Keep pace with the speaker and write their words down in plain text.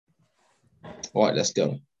All right, let's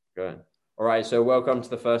go. Good. All right, so welcome to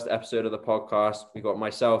the first episode of the podcast. We got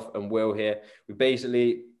myself and Will here.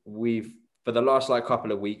 We've for the last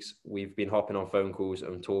couple of weeks, we've been hopping on phone calls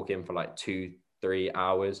and talking for 2-3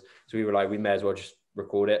 hours. So we were like, we may as well just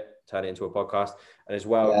record it, turn it into a podcast, and as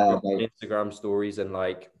well Instagram stories and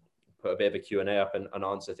put a bit of a Q&A up and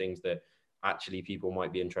answer things that actually people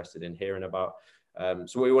might be interested in hearing about.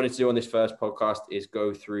 So what we wanted to do on this first podcast is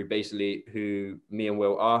go through basically who me and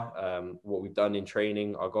Will are, what we've done in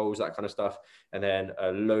training, our goals, that kind of stuff, and then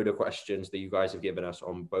a load of questions that you guys have given us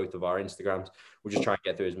on both of our Instagrams. We'll just try and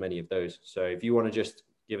get through as many of those. So if you want to just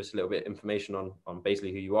give us a little bit of information on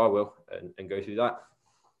basically who you are, Will, and go through that.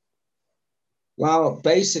 Well,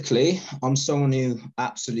 basically, I'm someone who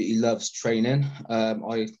absolutely loves training.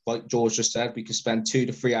 Like George just said, we could spend 2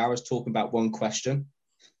 to 3 hours talking about one question,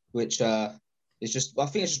 which it's just, I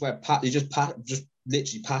think it's just where you're just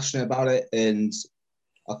literally passionate about it. And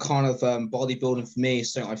a kind of bodybuilding for me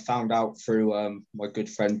is something I found out through my good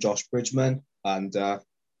friend Josh Bridgman. And at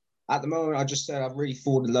the moment, I just said I've really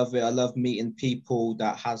fallen in love with it. I love meeting people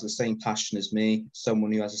that has the same passion as me,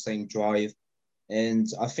 someone who has the same drive. And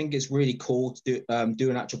I think it's really cool to do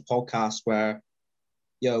an actual podcast where,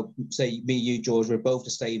 say me, you, George, we're both the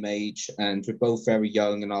same age and we're both very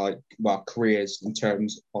young in our careers in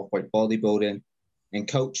terms of bodybuilding and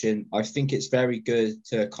coaching. I think it's very good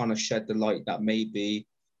to kind of shed the light that maybe,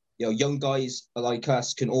 young guys like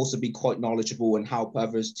us can also be quite knowledgeable and help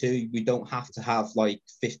others too. We don't have to have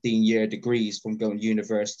 15-year degrees from going to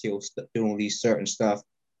university or doing all these certain stuff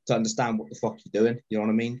to understand what the fuck you're doing. You know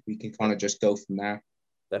what I mean? We can kind of just go from there.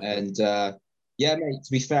 Definitely. And mate,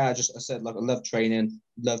 to be fair, I said, I love training,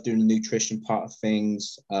 love doing the nutrition part of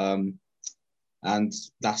things. And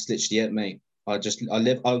that's literally it, mate. I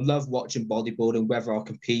love watching bodybuilding. Whether I'll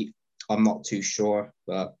compete, I'm not too sure,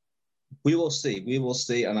 but we will see. We will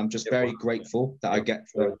see. And I'm just very grateful that I get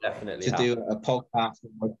to do a podcast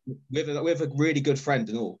with a really good friend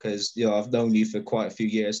and all, because, I've known you for quite a few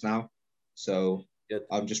years now. So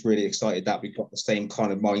I'm just really excited that we've got the same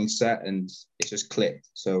kind of mindset and it's just clicked.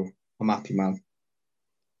 So I'm happy, man.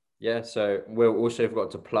 Yeah, so Will also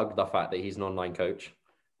forgot to plug the fact that he's an online coach,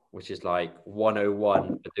 which is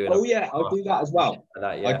 101 for doing. Oh yeah, I'll do that as well.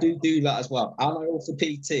 I do that as well. And I also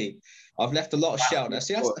PT. I've left a lot of shout outs.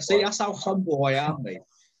 That's how humble I am, mate.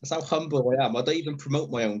 That's how humble I am. I don't even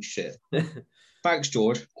promote my own shit. Thanks,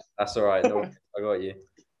 George. That's all right. No, I got you.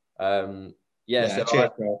 So cheers,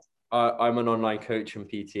 bro. I'm an online coach and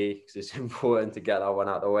PT because it's important to get that one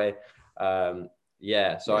out of the way. I've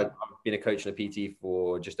been a coach and a PT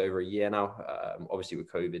for just over a year now. Obviously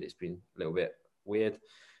with COVID, it's been a little bit weird.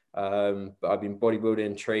 But I've been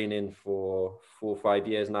bodybuilding training for 4 or 5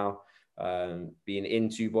 years now. Being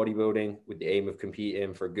into bodybuilding with the aim of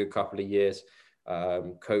competing for a good couple of years.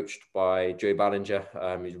 Coached by Joe Ballinger,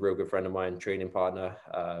 who's a real good friend of mine, training partner.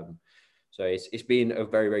 So it's been a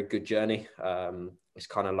very, very good journey. It's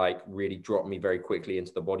kind of really dropped me very quickly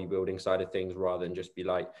into the bodybuilding side of things rather than just be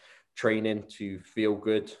training to feel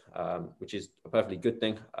good, which is a perfectly good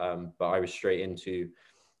thing. But I was straight into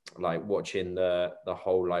watching the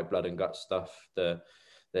whole blood and gut stuff, the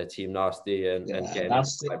Team Nasty and getting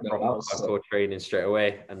proper hardcore training straight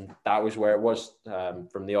away. And that was where it was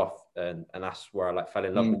from the off. And that's where I fell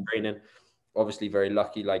in love with training. Obviously very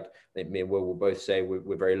lucky, me and Will both say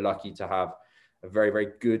we're very lucky to have a very,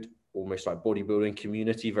 very good, almost bodybuilding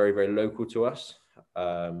community, very, very local to us.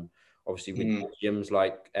 Obviously with gyms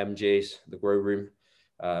like MJ's, the Grow Room,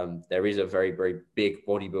 there is a very, very big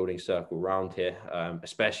bodybuilding circle around here,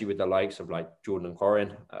 especially with the likes of Jordan and Corin,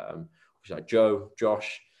 which is Joe,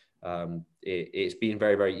 Josh. It's been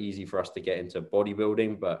very, very easy for us to get into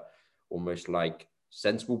bodybuilding, but almost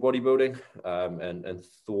sensible bodybuilding and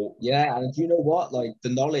thought. Yeah, and you know what? The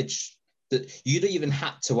knowledge that you don't even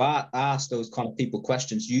have to ask those kind of people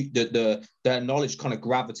questions. Their knowledge kind of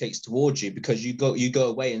gravitates towards you because you go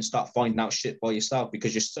away and start finding out shit by yourself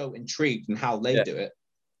because you're so intrigued in how they do it.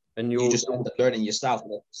 And you just end up learning yourself.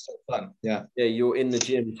 It's so fun. Yeah. Yeah, you're in the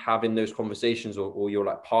gym having those conversations or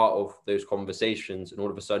you're part of those conversations. And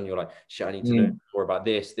all of a sudden you're shit, I need to know more about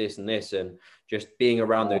this, and this. And just being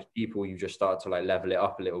around those people, you just start to level it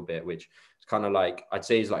up a little bit, which is kind of I'd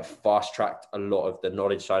say is fast tracked a lot of the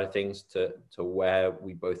knowledge side of things to where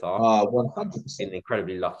we both are. 100%.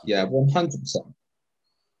 Incredibly lucky. Yeah, 100%.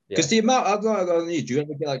 Because the amount I've got on you, do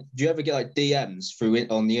you ever get DMs through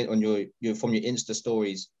it on your from your Insta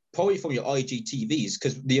stories? Probably from your IGTVs,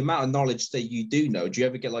 because the amount of knowledge that you do know, do you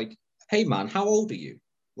ever get hey man, how old are you?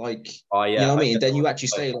 Oh yeah, you know what I mean? And then you actually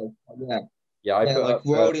say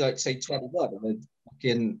we're only say 21, and then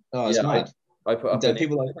fucking it's mad. I put up then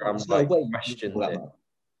people question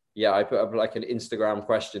Yeah, I put up like an Instagram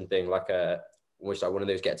question thing, like almost like one of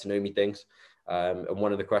those get to know me things. And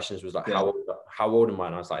one of the questions was like, how old am I?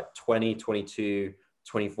 And I was like 20, 22,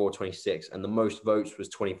 24, 26. And the most votes was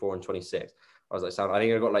 24 and 26. I was like, I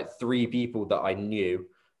think I got like 3 people that I knew,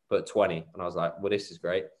 but 20. And I was like, well, this is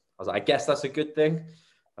great. I was like, I guess that's a good thing.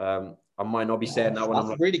 I might not be saying that when I'm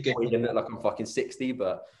like, really good. Like I'm fucking 60,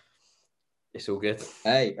 but it's all good.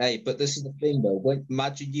 Hey, but this is the thing though.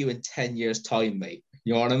 Imagine you in 10 years' time, mate.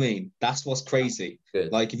 You know what I mean? That's what's crazy.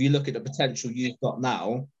 Good. Like, if you look at the potential you've got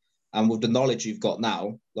now and with the knowledge you've got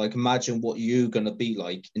now, like, imagine what you're going to be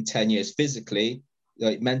like in 10 years physically,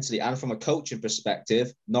 like, mentally, and from a coaching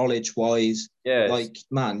perspective, knowledge-wise. Yeah. Like,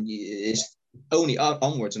 man, it's only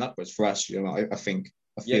onwards and upwards for us, you know, I think.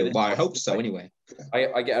 I feel, yeah, well, I hope so anyway.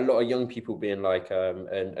 I get a lot of young people being like,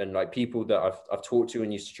 and like people that I've talked to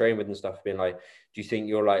and used to train with and stuff being like, do you think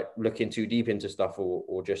you're like looking too deep into stuff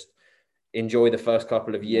or just enjoy the first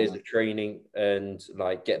couple of years of training and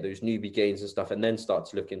like get those newbie gains and stuff and then start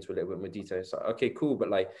to look into a little bit more detail? It's like, okay, cool. But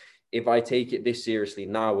like, if I take it this seriously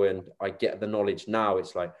now and I get the knowledge now,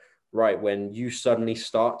 it's like, right, when you suddenly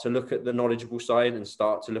start to look at the knowledgeable side and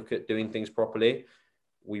start to look at doing things properly,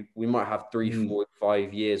 we might have 3, 4,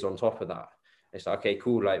 5 years on top of that. It's like, okay,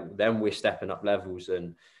 cool. Like then we're stepping up levels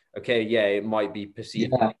and okay, yeah, it might be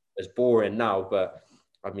perceived as boring now, but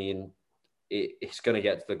I mean, it's going to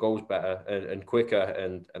get to the goals better and quicker.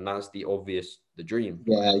 And that's the dream.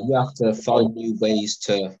 Yeah, you have to find new ways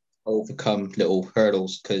to overcome little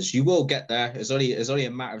hurdles because you will get there. It's only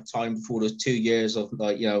a matter of time before those 2 years of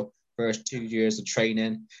like, you know, first 2 years of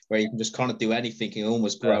training where you can just kind of do anything and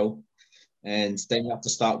almost grow. And then you have to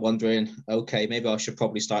start wondering, okay, maybe I should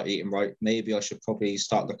probably start eating right. Maybe I should probably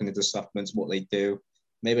start looking into supplements, what they do.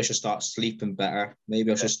 Maybe I should start sleeping better.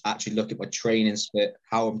 Maybe I should actually look at my training split,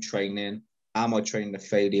 how I'm training. Am I training to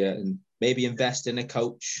failure? And maybe invest in a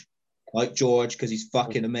coach like George because he's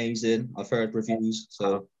fucking amazing. I've heard reviews.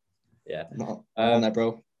 So yeah, on there,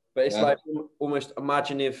 bro. But it's like almost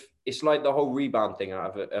imagine if it's like the whole rebound thing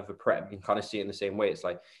out of a prep. You can kind of see it in the same way. It's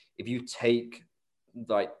like if you take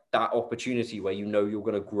like that opportunity where you know you're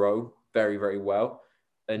going to grow very, very well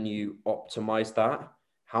and you optimize that,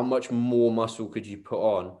 how much more muscle could you put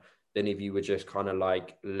on than if you were just kind of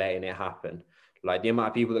like letting it happen? Like the amount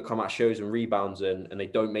of people that come out shows and rebounds and they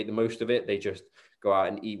don't make the most of it. They just go out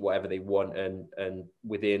and eat whatever they want. And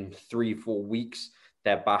within 3-4 weeks,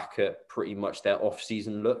 they're back at pretty much their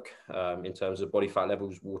off-season look in terms of body fat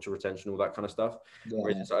levels, water retention, all that kind of stuff. Yeah.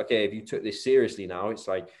 Whereas it's like, okay, if you took this seriously now, it's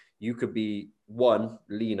like you could be 1,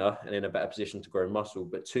 leaner and in a better position to grow muscle,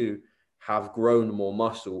 but 2, have grown more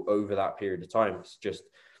muscle over that period of time. It's just,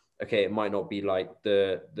 okay, it might not be like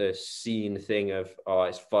the scene thing of, oh,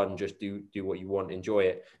 it's fun, just do what you want, enjoy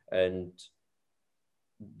it. And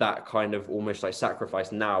that kind of almost like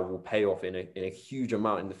sacrifice now will pay off in a huge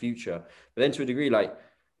amount in the future. But then to a degree, like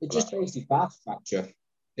it just basically fast tracks you.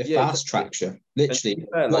 It fast tracks you, literally.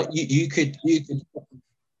 Fair, like you could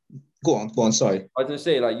go on. Sorry, I was gonna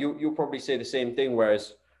say like you'll probably say the same thing.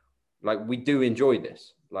 Whereas like we do enjoy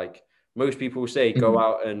this. Like most people say, go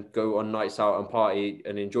out and go on nights out and party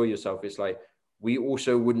and enjoy yourself. It's like we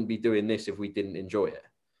also wouldn't be doing this if we didn't enjoy it.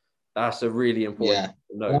 That's a really important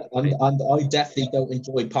note. And I definitely don't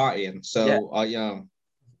enjoy partying, so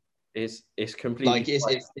it's completely like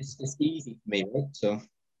it's easy for me, right? So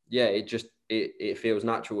yeah, it feels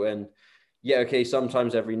natural. And yeah, okay,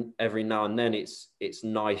 sometimes every now and then it's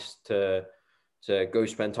nice to go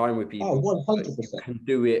spend time with people. 100%. You can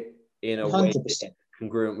do it in a 100%. Way that's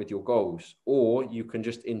congruent with your goals, or you can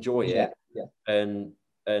just enjoy it and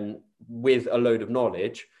with a load of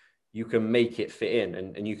knowledge you can make it fit in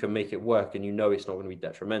and you can make it work, and you know it's not going to be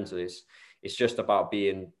detrimental. It's just about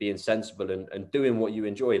being sensible and doing what you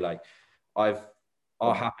enjoy. Like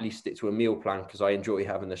I'll happily stick to a meal plan because I enjoy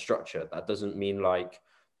having the structure. That doesn't mean like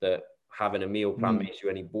that having a meal plan makes you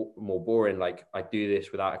any more boring. Like I do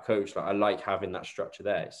this without a coach. Like I like having that structure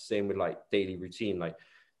there. It's the same with like daily routine. Like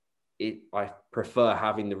I prefer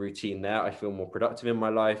having the routine there. I feel more productive in my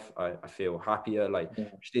life. I feel happier. Like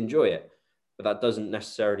just enjoy it. But that doesn't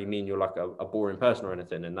necessarily mean you're like a boring person or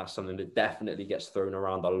anything. And that's something that definitely gets thrown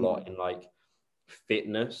around a lot in like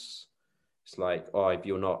fitness. It's like, oh, if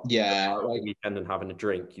you're not like weekend and having a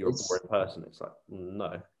drink, you're a boring person. It's like,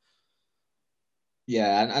 no.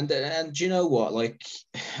 Yeah, and do you know what? Like,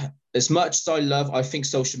 as much as I think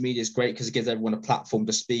social media is great because it gives everyone a platform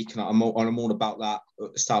to speak, and I'm all about that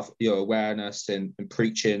stuff, awareness and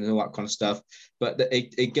preaching and all that kind of stuff. But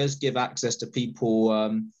it does give access to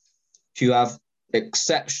people who have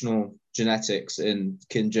exceptional genetics and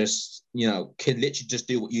can just, can literally just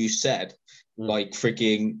do what you said, like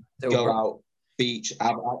freaking go beach,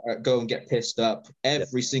 go and get pissed up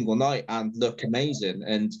every single night and look amazing.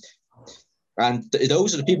 And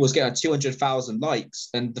those are the people who's getting 200,000 likes.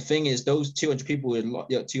 And the thing is, those 200,000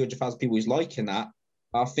 people who's liking that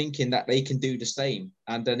are thinking that they can do the same.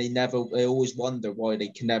 And then they always wonder why they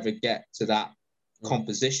can never get to that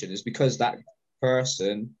composition. It's because that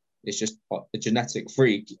person is just a genetic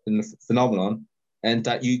freak and phenomenon, and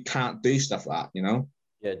that you can't do stuff like that, you know?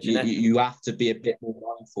 Yeah, you have to be a bit more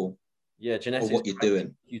mindful. Yeah, genetics of what you're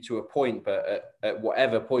doing. You to a point, but at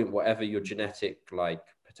whatever point, whatever your genetic like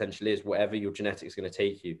potential is, whatever your genetics is going to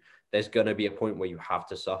take you, there's going to be a point where you have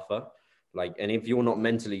to suffer. Like, and if you're not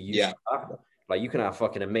mentally used to that, like, you can have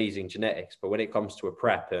fucking amazing genetics, but when it comes to a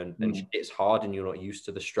prep and it's hard and you're not used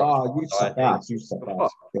to the structure,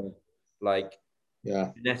 like,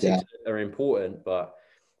 genetics are important, but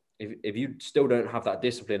if you still don't have that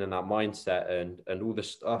discipline and that mindset and all the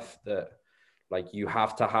stuff that like you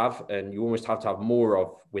have to have, and you almost have to have more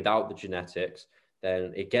of without the genetics,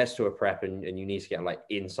 then it gets to a prep and you need to get like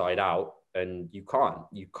inside out, and you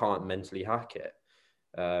can't mentally hack it.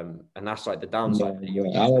 And that's like the downside.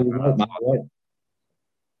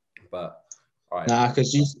 But all right.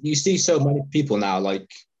 Because you see so many people now, like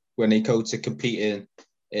when they go to competing,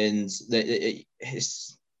 and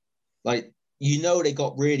it's like, you know, they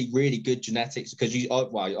got really, really good genetics, because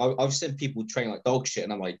I've seen people train like dog shit,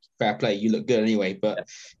 and I'm like, fair play, you look good anyway. But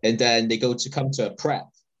and then they come to a prep,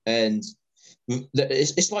 and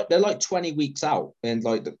it's like they're like 20 weeks out, and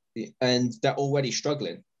like and they're already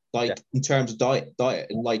struggling, like in terms of diet,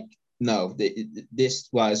 and like, no, it's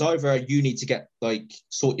either you need to get like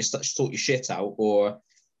sort your shit out, or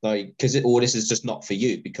like, because this is just not for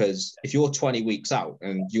you. Because if you're 20 weeks out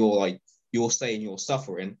and you're saying you're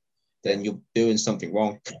suffering, then you're doing something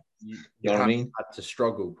wrong. You know what I mean? Had to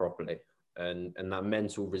struggle properly, and that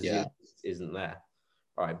mental resilience isn't there.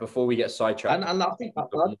 All right, before we get sidetracked, and I think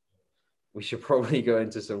we should probably go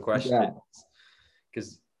into some questions,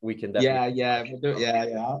 because we can definitely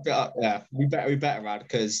we better add,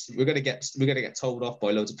 because we're gonna get told off by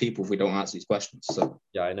loads of people if we don't answer these questions. So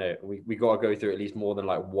yeah, I know we got to go through at least more than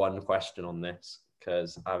like one question on this,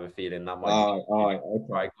 because I have a feeling that might be all right, okay.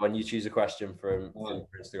 Right, when you choose a question from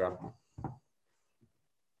Instagram.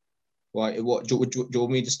 Right, what do you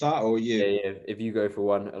want me to start, or you? Yeah. If you go for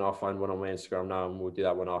one, and I'll find one on my Instagram now, and we'll do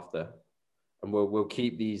that one after. And we'll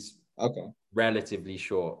keep these relatively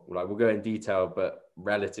short. Like, we'll go in detail, but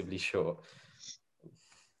relatively short.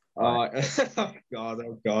 Oh God.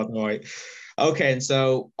 All right. Okay, and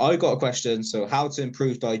so I got a question. So, how to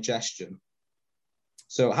improve digestion?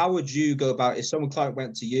 So, how would you go about if some client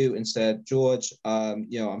went to you and said, George,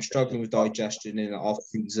 I'm struggling with digestion in the off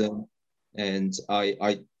season, and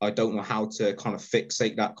I don't know how to kind of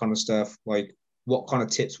fixate that kind of stuff. Like, what kind of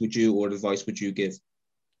tips or advice would you give?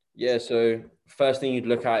 Yeah, so first thing you'd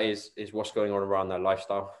look at is what's going on around their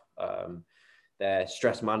lifestyle. Their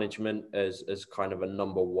stress management as kind of a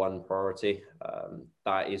number one priority.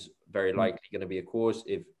 That is very likely going to be a cause.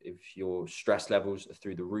 If your stress levels are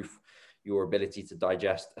through the roof, your ability to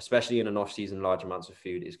digest, especially in an off-season, large amounts of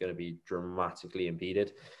food is going to be dramatically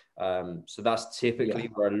impeded. So that's typically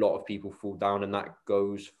where a lot of people fall down, and that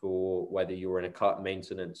goes for whether you're in a cut,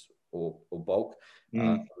 maintenance, or bulk.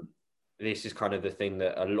 This is kind of the thing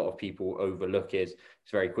that a lot of people overlook, is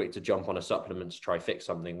it's very quick to jump on a supplement to try fix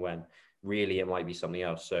something when really it might be something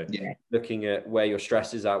else. So looking at where your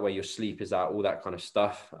stress is at, where your sleep is at, all that kind of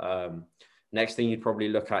stuff. Next thing you'd probably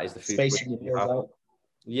look at is the food.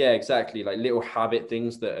 Yeah, exactly. Like little habit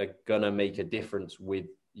things that are going to make a difference with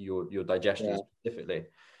your digestion specifically.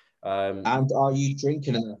 And are you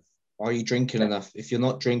drinking enough? Are you drinking enough? If you're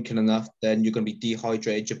not drinking enough, then you're going to be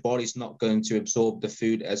dehydrated. Your body's not going to absorb the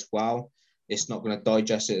food as well. It's not going to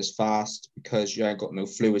digest it as fast, because you ain't got no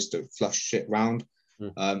fluids to flush shit around.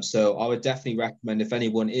 So I would definitely recommend, if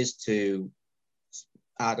anyone is to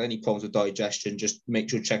add any problems with digestion, just make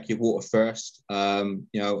sure to check your water first.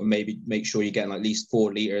 Maybe make sure you're getting at least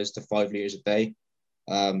 4 liters to 5 liters a day.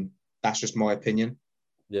 That's just my opinion.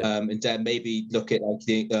 And then maybe look at like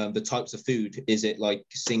the types of food. Is it like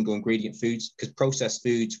single ingredient foods? Because processed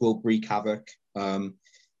foods will wreak havoc.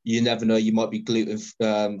 You never know. You might be gluten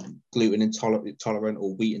intolerant,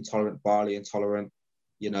 or wheat intolerant, barley intolerant.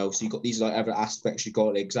 So you've got these like other aspects you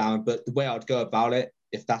got to examine. But the way I'd go about it,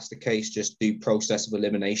 if that's the case, just do process of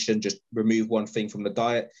elimination. Just remove one thing from the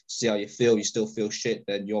diet, see how you feel. You still feel shit,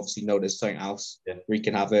 then you obviously know there's something else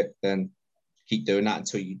wreaking havoc. Then keep doing that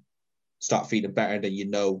until you start feeling better, and then you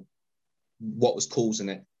know what was causing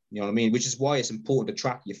it. You know what I mean? Which is why it's important to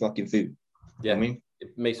track your fucking food. You know what I mean?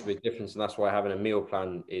 It makes a big difference, and that's why having a meal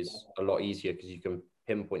plan is a lot easier, because you can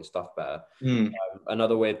pinpoint stuff better. Mm.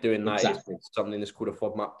 Another way of doing that Exactly. is something that's called a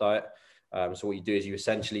FODMAP diet. So what you do is you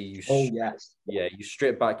essentially you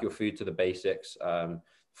strip back your food to the basics.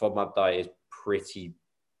 FODMAP diet is pretty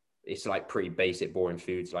basic, boring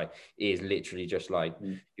foods. Like, it is literally just like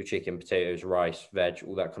your chicken, potatoes, rice, veg,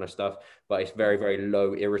 all that kind of stuff. But it's very, very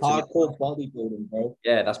low irritant. Hardcore bodybuilding, bro.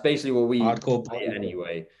 Yeah, that's basically what we Hardcore eat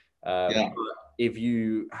anyway. Yeah. If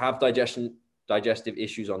you have digestive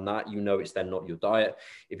issues on that, you know it's then not your diet.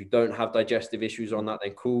 If you don't have digestive issues on that,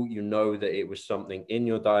 then cool, you know that it was something in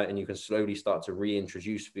your diet, and you can slowly start to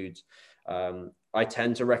reintroduce foods. I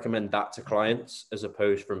tend to recommend that to clients as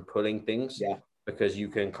opposed from pulling things, because you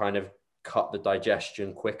can kind of cut the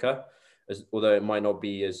digestion quicker. Although it might not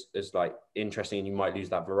be as like interesting, and you might lose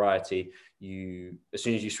that variety, as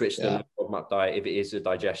soon as you switch to the FODMAP diet, if it is a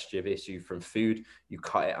digestive issue from food, you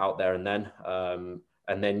cut it out there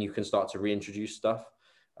and then you can start to reintroduce stuff.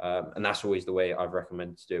 And that's always the way I've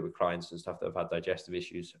recommended to do it with clients and stuff that have had digestive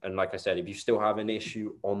issues. And like I said, if you still have an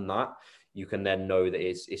issue on that, you can then know that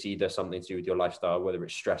it's either something to do with your lifestyle, whether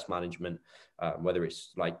it's stress management, whether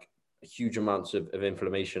it's like huge amounts of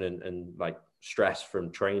inflammation and like stress from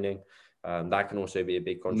training. That can also be a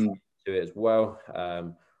big contributor to it as well.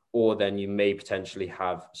 Or then you may potentially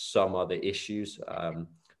have some other issues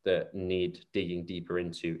that need digging deeper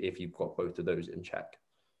into if you've got both of those in check.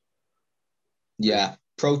 Yeah,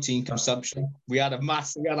 protein consumption. We had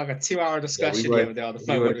like a 2-hour discussion the other day on the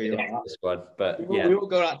phone. This one, but we will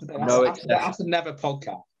go out today. That's another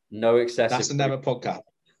podcast. No excessive. That's another podcast.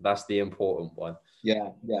 That's the important one. Yeah.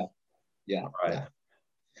 Right. Yeah.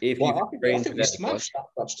 If I you think we smashed that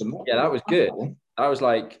question. Yeah, that was good. That was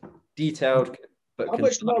like detailed. But how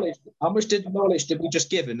much knowledge did we just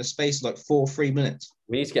give in the space of like 3 minutes?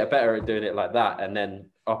 We need to get better at doing it like that, and then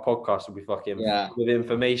our podcast will be fucking with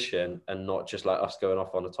information and not just like us going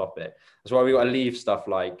off on a topic. That's why we got to leave stuff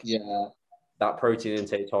like that protein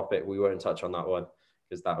intake topic. We won't touch on that one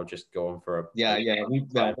because that will just go on for a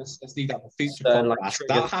let's leave that for future podcasts.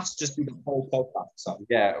 That has to just be the whole podcast. So.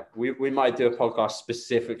 Yeah, we might do a podcast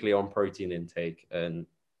specifically on protein intake and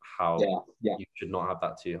how you should not have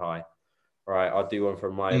that too high. All right, I'll do one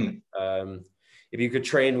from mine. If you could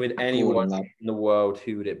train with anyone in the world,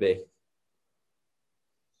 who would it be?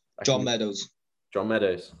 John Meadows. John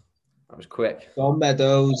Meadows. That was quick. John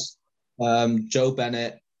Meadows, Joe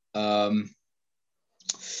Bennett, and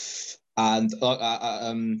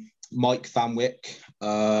Mike Van Wyck.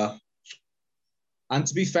 And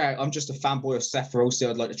to be fair, I'm just a fanboy of Seth Rossi.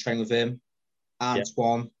 I'd like to train with him,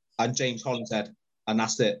 Antoine, and James Hollinshead, and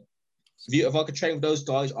that's it. If I could train with those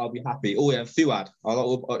guys, I'll be happy. Oh yeah, Fuad.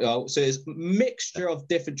 So it's a mixture of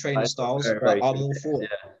different training styles, but I'm all for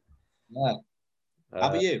it. Yeah. How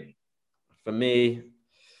about you? For me,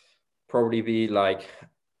 probably be like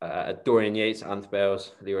Dorian Yates, Ant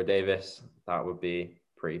Bales, Leroy Davis. That would be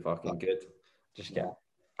pretty fucking good. Just get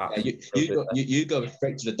you go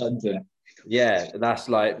straight to the dungeon. Yeah, that's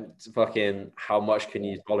like fucking how much can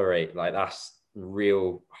you tolerate? Like that's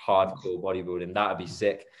real hardcore bodybuilding. That'd be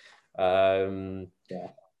sick. Keown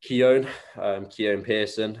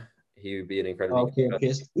Pearson, he would be an incredible. Keown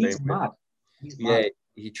Pearson. He's mad.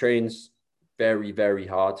 He trains very, very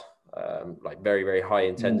hard, like very, very high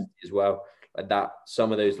intensity as well. Like that,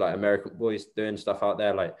 some of those like American boys doing stuff out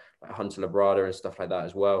there, like Hunter Labrada and stuff like that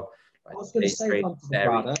as well. Like, I was going to say Hunter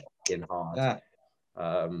Labrada. Hard.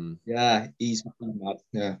 He's mad.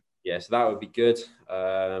 Yeah, so that would be good.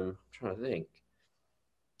 I'm trying to think.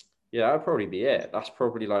 Yeah, that'd probably be it. That's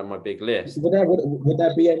probably like my big list. Would there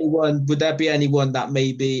be anyone? Would there be anyone that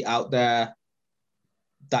may be out there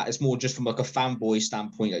that is more just from like a fanboy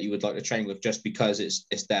standpoint that you would like to train with, just because it's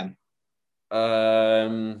them?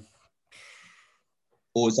 Or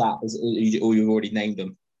you've already named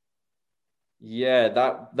them? Yeah,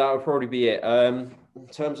 that would probably be it. In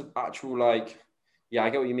terms of actual like, I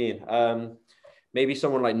get what you mean. Maybe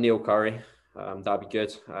someone like Neil Curry. That'd be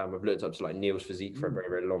good. I've looked up to like Neil's physique for a very,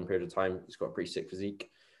 very long period of time. He's got a pretty sick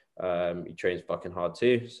physique. He trains fucking hard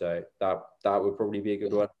too. So that would probably be a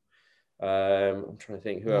good one. I'm trying to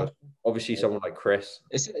think who else. Obviously someone like Chris.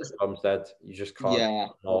 Bumstead. You just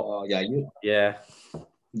can't.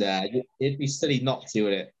 It'd be silly not to,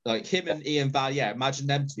 would it? Like him and Ian Val, imagine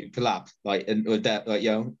them two collab, like, and with that, like,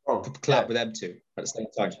 collab with them two at the same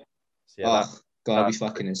time. So, that'd be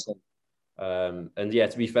fucking insane. And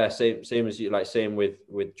to be fair, same as you, like, same with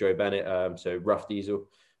Joe Bennett. So Rough Diesel,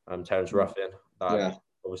 Terence Ruffin. That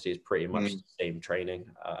obviously is pretty much the same training.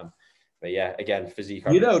 But again, physique.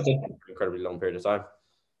 Incredibly long period of time.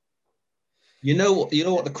 You know what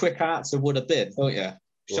the quick answer would have been, don't you?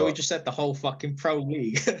 So we just said the whole fucking pro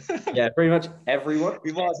league. Yeah, pretty much everyone.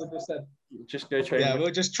 We might as well just said, Just go train. Yeah,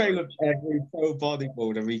 we'll just train with every pro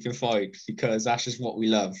bodybuilder we can find because that's just what we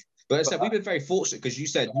love. But as I said, we've been very fortunate because you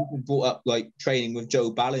said you've been brought up like training with Joe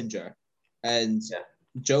Ballinger, and Yeah.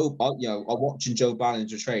 Joe, watching Joe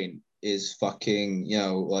Ballinger train is fucking,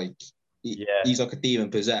 like he's like a demon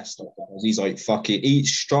possessed. He's like fucking,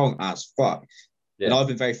 he's strong as fuck. And Yeah. I've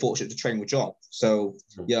been very fortunate to train with John, so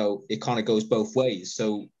it kind of goes both ways.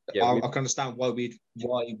 So I can understand why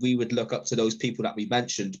we would look up to those people that we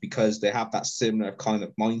mentioned because they have that similar kind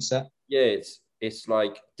of mindset. Yeah, it's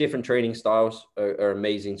like different training styles are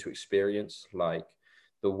amazing to experience. Like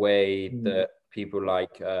the way that people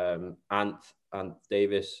like Ant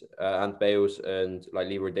Davis, Ant Bales, and like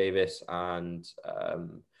Leroy Davis and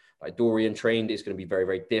like Dorian trained is going to be very,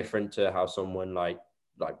 very different to how someone like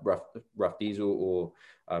Rough Diesel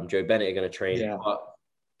or Joe Bennett are going to train. Yeah. But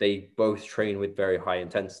they both train with very high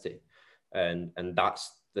intensity, and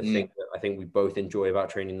that's the thing that I think we both enjoy about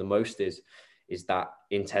training the most is that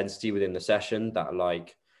intensity within the session, that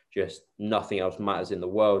like just nothing else matters in the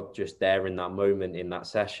world, just there in that moment in that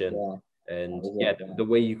session. Yeah. And the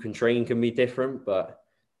way you can train can be different, but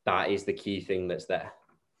that is the key thing that's there.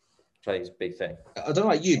 I think it's a big thing. I don't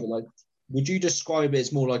know about you, but like, would you describe it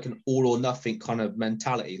as more like an all or nothing kind of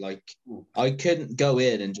mentality? Like, I couldn't go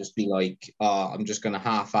in and just be like, I'm just going to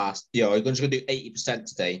half-ass, I'm just going to do 80%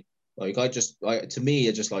 today. Like, to me,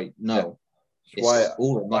 it's just like, no. Yeah. That's why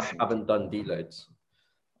all or nothing. I haven't done deloads.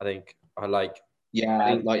 I think I like. Yeah,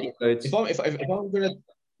 I like deloads. If I'm gonna,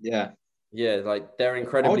 like they're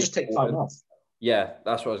incredibly. I'll just take time off. Yeah,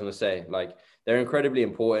 that's what I was gonna say. Like they're incredibly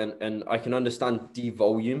important, and I can understand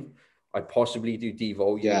devolume. I possibly do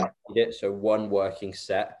devolume. Yeah. So one working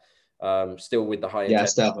set, still with the high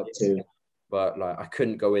intensity. Yeah, too. But like I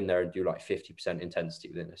couldn't go in there and do like 50% intensity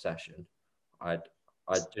within a session. I'd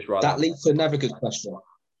just rather. That leads to another good question.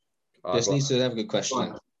 This leads to another good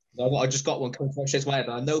question. I just got one coming from my head.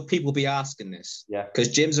 I know people will be asking this. Yeah. Because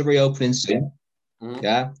gyms are reopening soon. Mm-hmm.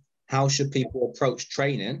 Yeah. How should people approach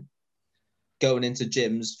training going into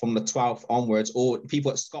gyms from the 12th onwards, or people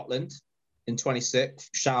at Scotland in 26?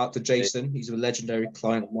 Shout out to Jason. He's a legendary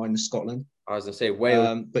client of mine in Scotland. I was gonna say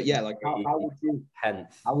Wales. But yeah, like how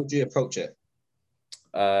would you approach it?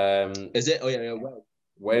 Is it? Oh yeah,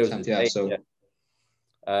 Wales. 10th, yeah. So.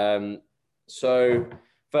 Yeah. So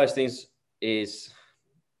first things is,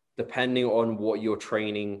 depending on what your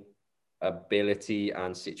training ability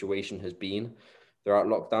and situation has been throughout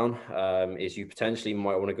lockdown, is you potentially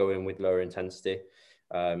might want to go in with lower intensity.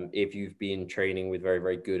 If you've been training with very,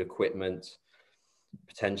 very good equipment,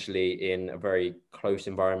 potentially in a very close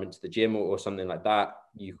environment to the gym or something like that,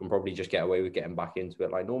 you can probably just get away with getting back into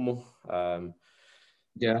it like normal.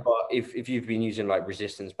 Yeah. But if you've been using like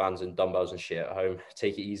resistance bands and dumbbells and shit at home,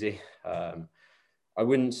 take it easy. I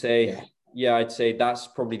wouldn't say, I'd say that's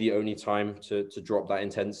probably the only time to drop that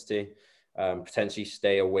intensity. Potentially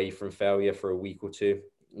stay away from failure for a week or two.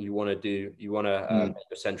 You want to make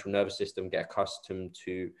your central nervous system get accustomed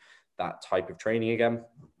to that type of training again.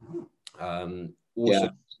 Also,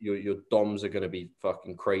 your DOMs are going to be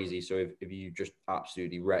fucking crazy. So if you just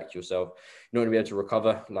absolutely wreck yourself, you're not going to be able to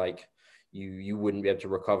recover. Like you wouldn't be able to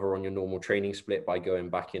recover on your normal training split by going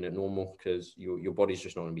back in at normal, because your body's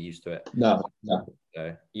just not going to be used to it. No.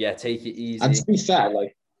 So take it easy. And to be fair,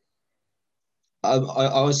 like I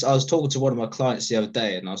was talking to one of my clients the other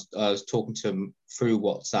day, and I was talking to him through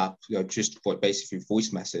WhatsApp, just basically through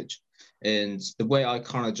voice message. And the way I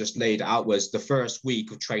kind of just laid it out was the first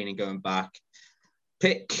week of training going back,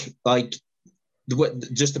 pick like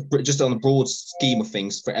just on the broad scheme of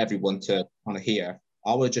things for everyone to kind of hear.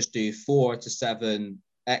 I would just do 4 to 7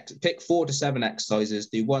 exercises,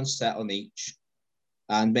 do 1 set on each,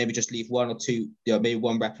 and maybe just leave 1 or 2, maybe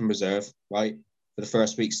 1 rep in reserve, right, for the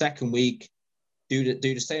first week. Second week, do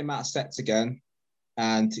the same amount of sets again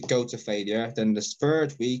and go to failure. Then the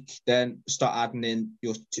third week, then start adding in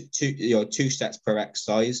your 2 sets per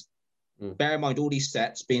exercise. Bear in mind all these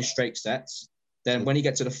sets being straight sets. Then when you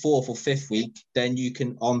get to the 4th or 5th week, then you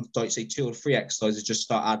can, on like say 2 or 3 exercises, just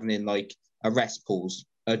start adding in like a rest pause,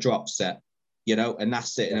 a drop set, and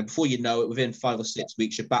that's it. And then before you know it, within 5 or 6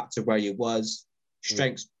 weeks, you're back to where you was,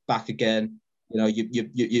 strength's back again.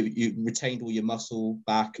 You retained all your muscle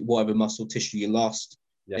back, whatever muscle tissue you lost,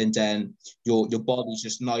 and then your body's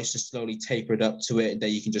just nice to slowly taper it up to it, and then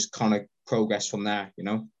you can just kind of progress from there.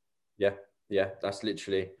 Yeah, that's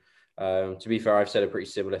literally. To be fair, I've said a pretty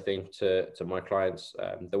similar thing to my clients.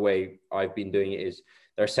 The way I've been doing it is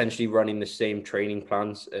they're essentially running the same training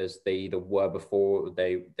plans as they either were before or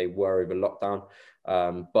they were over lockdown.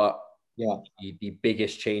 But the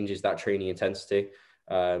biggest change is that training intensity.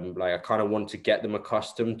 Like I kind of want to get them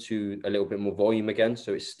accustomed to a little bit more volume again.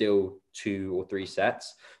 So it's still 2 or 3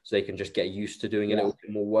 sets, so they can just get used to doing a little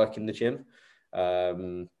bit more work in the gym.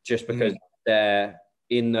 Just because they're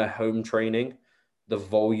in the home training, the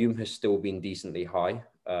volume has still been decently high.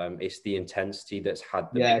 It's the intensity that's had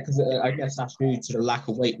the because I guess that's due to the lack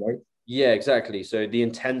of weight, right? Yeah, exactly. So the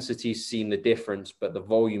intensity's seen the difference, but the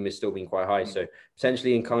volume is still being quite high. So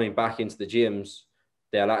potentially in coming back into the gyms,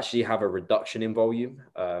 they'll actually have a reduction in volume,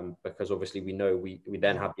 because obviously we know we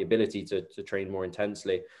then have the ability to train more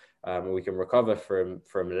intensely, and we can recover from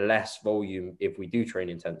less volume if we do train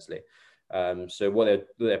intensely. So what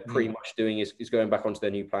they're pretty much doing is going back onto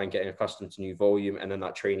their new plan, getting accustomed to new volume, and then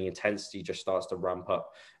that training intensity just starts to ramp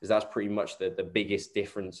up. Because that's pretty much the biggest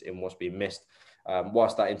difference in what's being missed.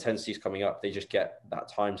 Whilst that intensity is coming up, they just get that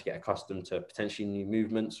time to get accustomed to potentially new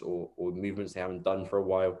movements or movements they haven't done for a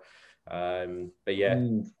while. But yeah,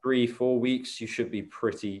 3-4 weeks, you should be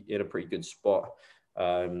in a pretty good spot.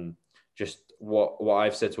 Just what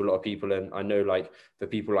I've said to a lot of people, and I know like for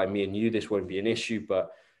people like me and you, this won't be an issue,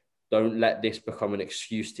 but don't let this become an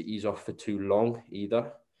excuse to ease off for too long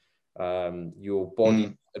either. Your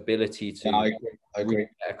body's ability to I agree.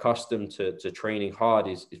 get accustomed to training hard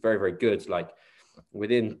is very, very good. Like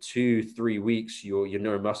within 2-3 weeks, your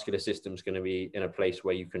neuromuscular system is going to be in a place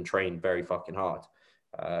where you can train very fucking hard.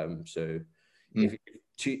 So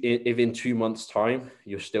if in 2 months' time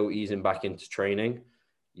you're still easing back into training,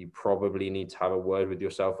 you probably need to have a word with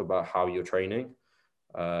yourself about how you're training,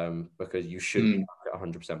 because you should be at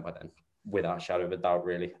 100% by then, without a shadow of a doubt,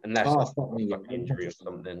 really, unless like injury or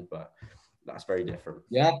something. But that's very different.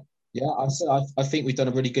 Yeah. I think we've done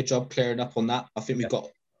a really good job clearing up on that. I think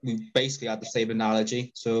we basically had the same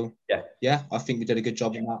analogy. So yeah, I think we did a good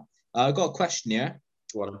job on that. I got a question here.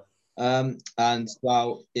 What? And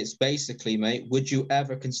well, it's basically, mate, would you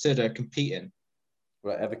ever consider competing?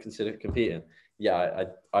 Would I ever consider competing? Yeah,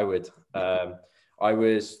 I would. I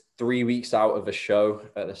was 3 weeks out of a show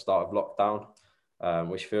at the start of lockdown,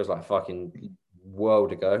 which feels like a fucking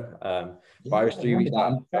world ago. But I was 3 weeks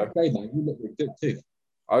out. You look really good too.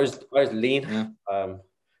 I was lean. Yeah. I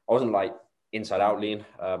wasn't like inside out lean.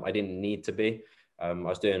 I didn't need to be. I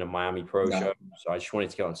was doing a Miami Pro show, so I just wanted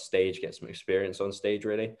to get on stage, get some experience on stage,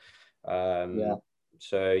 really.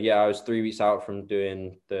 So yeah, I was 3 weeks out from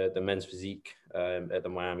doing the men's physique at the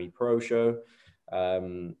Miami Pro show.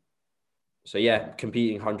 So yeah,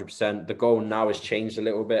 competing 100%. The goal now has changed a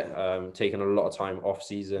little bit. Taking a lot of time off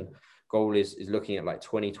season. Goal is looking at like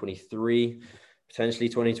 2023, potentially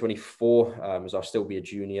 2024, as I'll still be a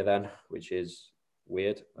junior then, which is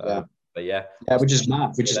weird. But yeah, which is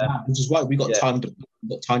mad. Which is why we got time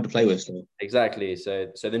to play with. So. Exactly.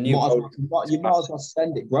 So the new you might as well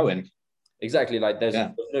spend it growing. Exactly. Like there's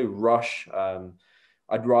no rush.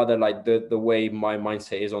 I'd rather like the way my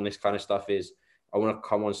mindset is on this kind of stuff is I want to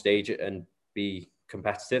come on stage and be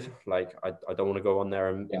competitive. Like I don't want to go on there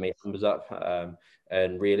and make numbers up.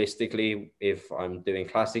 And realistically, if I'm doing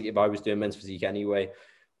classic, if I was doing men's physique anyway,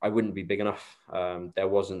 I wouldn't be big enough. There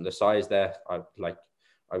wasn't the size there.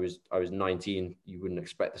 I was 19. You wouldn't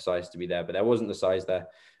expect the size to be there, but there wasn't the size there.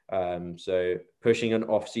 So pushing an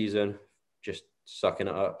off season, just sucking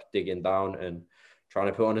it up, digging down and trying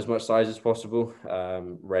to put on as much size as possible,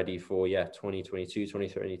 ready for 2022,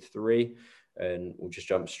 2023. And we'll just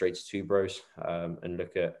jump straight to two bros and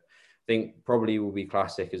look at, I think probably will be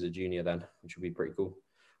classic as a junior then, which will be pretty cool.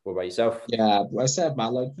 What about yourself? Yeah, like I said,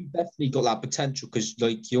 man, like you definitely got that potential because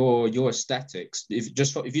like your aesthetics,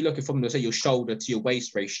 if you look at from say your shoulder to your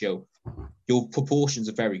waist ratio, your proportions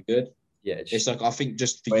are very good. Yeah, it's like I think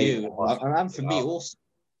just for you and for me also,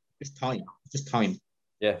 just time.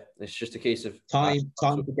 Yeah, it's just a case of time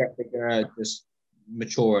to get bigger, just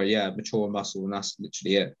mature muscle, and that's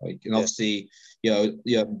literally it. Like, and obviously,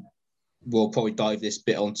 we'll probably dive this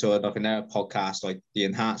bit onto like another podcast, like the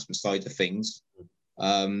enhancement side of things.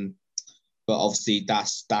 But obviously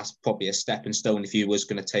that's probably a stepping stone if you was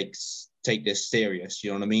going to take this serious, you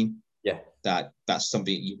know what I mean? Yeah. That's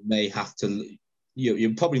something you may have to,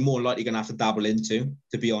 you're probably more likely going to have to dabble into,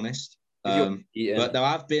 to be honest. But there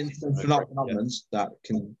have been some phenomena that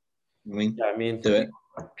can, do it.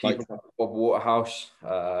 People like Bob Waterhouse,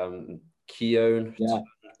 Keown,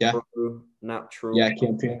 Natural. Yeah,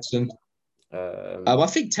 Keown Pearson. I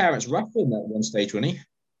think Terence Ruffin at one stage, wasn't he?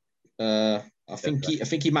 I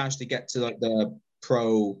think he managed to get to like the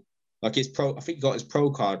pro, like his pro. I think he got his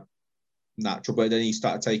pro card natural, but then he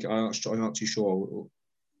started taking. I'm not too sure.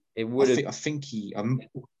 It would have. I think he.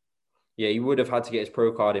 He would have had to get his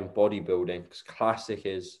pro card in bodybuilding because classic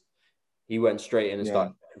is. He went straight in and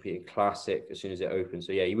started competing classic as soon as it opened.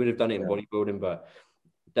 So yeah, he would have done it in bodybuilding, but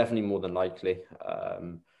definitely more than likely.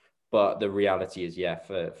 But the reality is, yeah,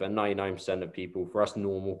 for 99% of people, for us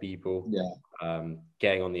normal people,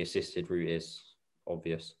 getting on the assisted route is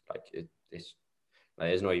obvious. Like it's like,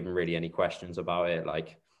 there's not even really any questions about it.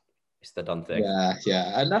 Like it's the done thing.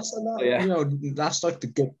 And that's you know, that's like the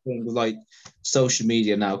good thing with like social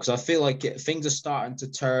media now, because I feel like things are starting to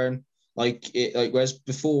turn like whereas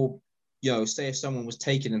before, you know, say if someone was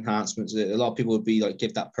taking enhancements, a lot of people would be like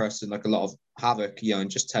give that person like a lot of havoc, you know,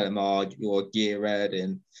 and just tell them, oh, you're gear red,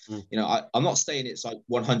 and you know, I'm not saying it's like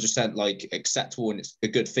 100% like acceptable and it's a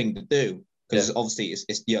good thing to do, because obviously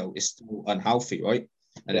it's you know, it's still unhealthy, right,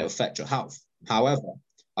 and it'll affect your health. However,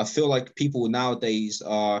 I feel like people nowadays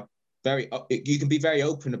are you can be very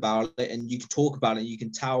open about it, and you can talk about it, and you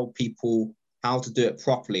can tell people how to do it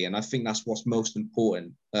properly, and I think that's what's most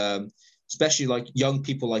important. Especially like young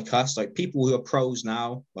people like us, like people who are pros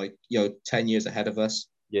now, like, you know, 10 years ahead of us,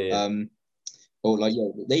 or like, you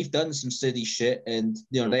know, they've done some silly shit, and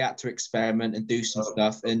you know, they had to experiment and do some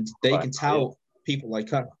stuff, and they can tell people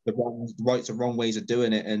like us the right and wrong ways of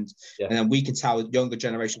doing it, and then we can tell younger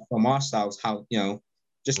generation from ourselves how, you know,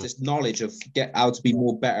 just this knowledge of get how to be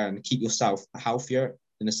more better and keep yourself healthier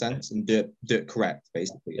in a sense, and do it correct,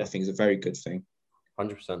 basically. I think is a very good thing.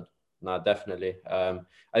 100%. No, definitely. I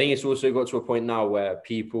think it's also got to a point now where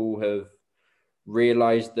people have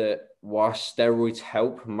realized that while steroids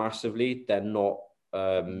help massively, they're not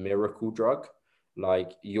a miracle drug.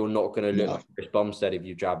 Like, you're not going to look like Chris Bumstead if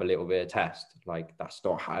you jab a little bit of test. Like, that's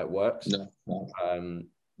not how it works.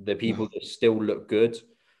 The people that still look good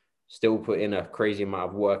still put in a crazy amount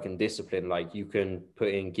of work and discipline. Like, you can put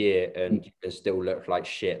in gear and you can still look like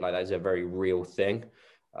shit. Like, that's a very real thing.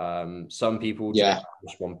 Some people just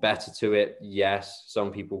respond better to it. Yes.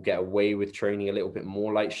 Some people get away with training a little bit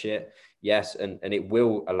more like shit. Yes. And it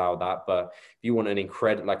will allow that. But if you want an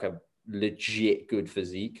incredible, like a legit good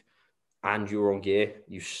physique and you're on gear,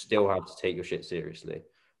 you still have to take your shit seriously.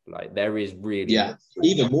 Like, there is really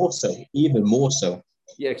even more so.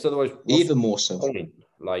 Yeah, because otherwise, even more so.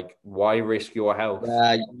 Like, why risk your health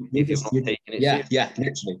if you're not taking it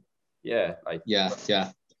seriously? Literally. Like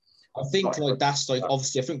I think like that's like,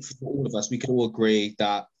 obviously I think for all of us, we could all agree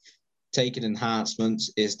that taking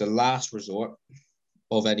enhancements is the last resort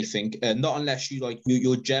of anything, not unless you like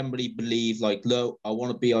you generally believe like, look, I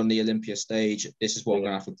want to be on the Olympia stage, this is what I'm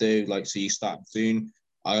gonna have to do, like, so you start soon.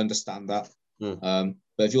 I understand that.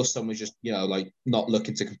 But if you're someone just, you know, like not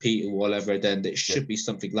looking to compete or whatever, then it should be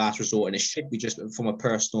something last resort, and it should be just from a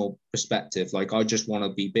personal perspective, like, I just want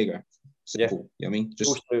to be bigger. Simple. You know what I mean? Just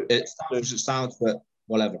also, it sounds, but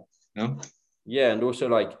whatever. You know? Yeah, and also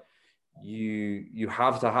like you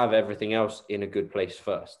have to have everything else in a good place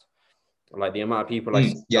first. Like, the amount of people I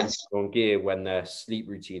see on gear when their sleep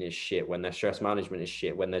routine is shit, when their stress management is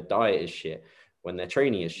shit, when their diet is shit, when their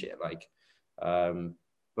training is shit. Like,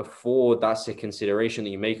 before that's a consideration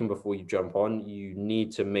that you make, and before you jump on, you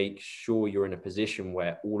need to make sure you're in a position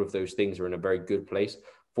where all of those things are in a very good place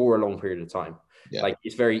for a long period of time. Like,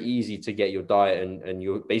 it's very easy to get your diet and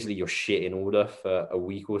you're basically your shit in order for a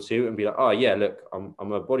week or two and be like, oh yeah, look, I'm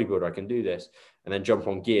a bodybuilder, I can do this, and then jump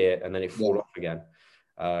on gear and then it fall off again.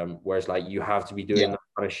 Whereas like, you have to be doing that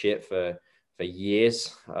kind of shit for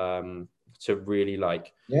years to really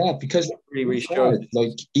like because really show.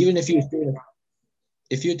 Like, even if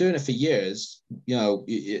you're doing it for years, you know,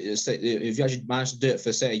 if you actually manage to do it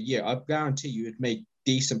for say a year, I guarantee you would make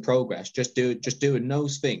decent progress. Just doing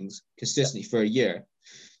those things consistently for a year,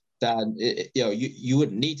 then you know, you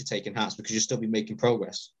wouldn't need to take enhancement because you'll still be making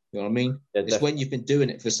progress. You know what I mean? It's when you've been doing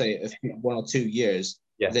it for say 1 or 2 years,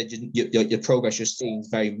 that your progress you're seeing is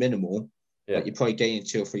very minimal. Like, you're probably gaining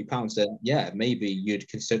 2 or 3 pounds. Then maybe you'd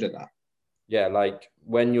consider that. Yeah, like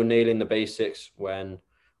when you're nailing the basics, when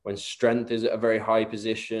strength is at a very high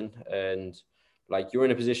position, and like you're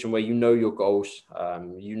in a position where you know your goals,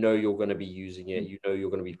 you know you're going to be using it, you know you're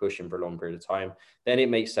going to be pushing for a long period of time, then it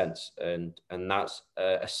makes sense, and that's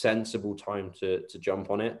a sensible time to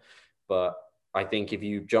jump on it. But I think if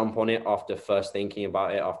you jump on it after first thinking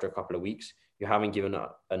about it after a couple of weeks, you haven't given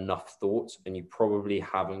enough thought, and you probably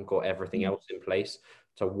haven't got everything else in place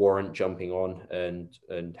to warrant jumping on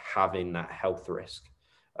and having that health risk.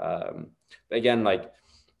 But again, like,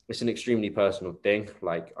 it's an extremely personal thing.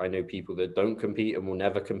 Like, I know people that don't compete and will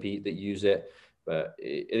never compete that use it, but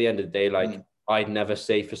at the end of the day, like, I'd never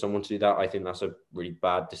say for someone to do that. I think that's a really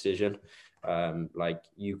bad decision. Like,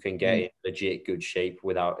 you can get in legit good shape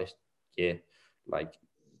without it. Like,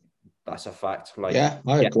 that's a fact. Like,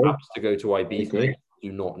 I agree. To go to IB,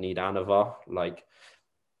 do not need Anavar. Like,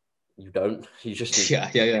 You don't. You just need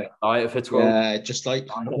yeah. diet for 12. Yeah, just like,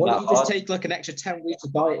 Not why that don't you just hard. take like an extra 10 weeks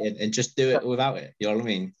of dieting and just do it without it? You know what I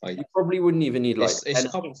mean? Like, You probably wouldn't even need like it's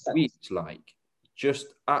 10 common sense. weeks, like just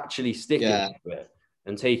actually sticking Yeah, to it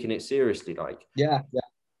and taking it seriously. Like yeah,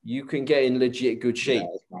 you can get in legit good yeah. shape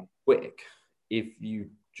quick if you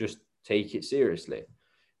just take it seriously.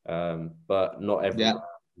 But not everyone Yeah.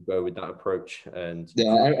 will go with that approach. And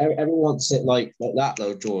Yeah, everyone wants it like that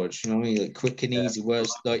though, George. You know what I mean? Like quick and yeah, easy.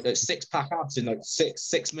 Whereas like 6-pack abs in like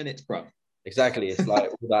six minutes, bro. exactly. It's like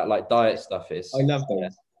all that like diet stuff I is love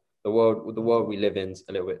those. the world we live in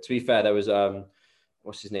a little bit. To be fair, there was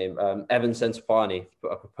what's his name? Evan Centopani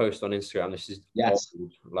put up a post on Instagram. This is old, Yes,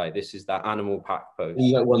 like this is that animal pack post.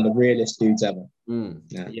 he's like one of the realest dudes ever.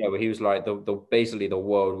 Yeah, Yeah, but he was like the basically the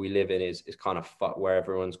world we live in is kind of fucked, where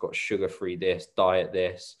everyone's got sugar-free this, diet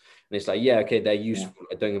this, and it's like, yeah, okay, they're useful.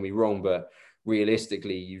 yeah, Don't get me wrong, but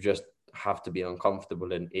realistically, you just have to be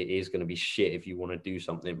uncomfortable, and it is going to be shit if you want to do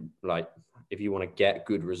something like if you want to get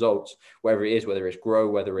good results, wherever it is, whether it's grow,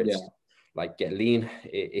 whether yeah. it's like get lean,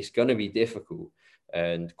 it's going to be difficult,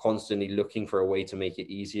 and constantly looking for a way to make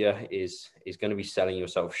it easier is going to be selling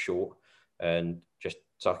yourself short, and just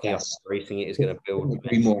sucking up, Yes. embracing it is going to build Couldn't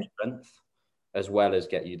agree mental more. strength as well as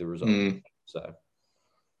get you the result. Mm. So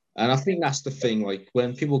And I think that's the thing. Like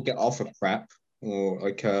when people get off a prep or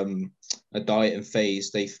like a diet and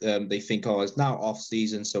phase, they think, oh, it's now off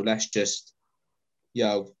season, so let's just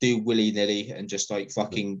do willy nilly and just like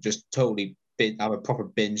fucking just totally have a proper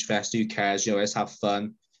binge fest. Who cares? Let's have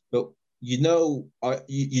fun. But you know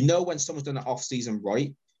when someone's done an off season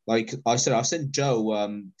right. Like I sent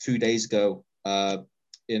Joe 2 days ago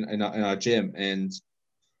in our gym and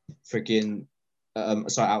freaking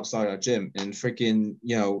sorry outside our gym and freaking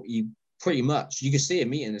he pretty much you can see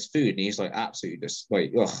him eating his food and he's like absolutely just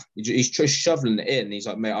like ugh. He's just shoveling it in. He's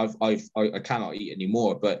like, mate, I cannot eat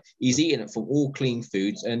anymore. But he's eating it from all clean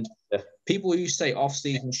foods. And yeah, people who say off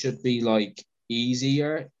season should be like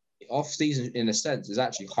easier, off season in a sense is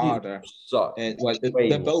actually harder. suck And like way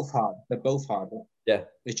they're more. both hard. They're both harder. Yeah,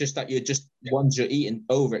 It's just that you're just ones you're eating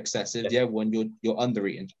over excessive. yeah. The other one you're under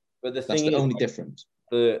eating. But the That's thing the is, only difference.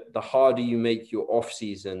 the harder you make your off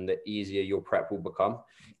season, the easier your prep will become.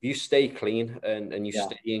 If you stay clean and you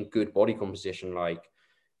stay in good body composition, like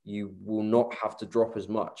you will not have to drop as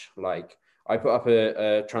much. Like I put up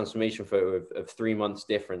a transformation photo of 3 months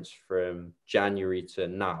difference from January to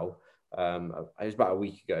now. It was about a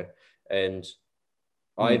week ago, and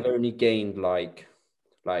I've only gained like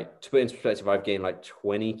to put into perspective, I've gained like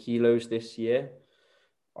 20 kilos this year.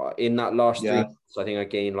 In that last 3 Yeah. months, I think I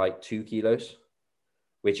gained like 2 kilos,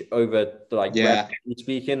 which over like Yeah. relatively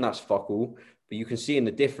speaking, that's fuck all. But you can see in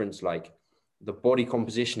the difference, like the body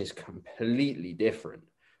composition is completely different.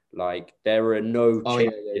 Like there are no Oh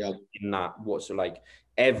changes yeah. in that. What's like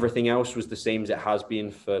everything else was the same as it has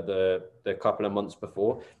been for the couple of months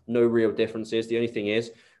before. No real differences. The only thing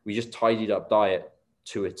is we just tidied up diet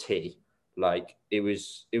to a T. Like it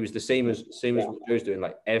was the same as what Joe's doing.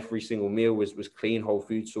 Like every single meal was clean, whole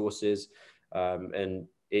food sources, and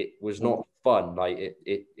it was not fun. Like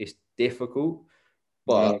it's difficult,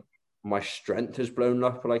 but my strength has blown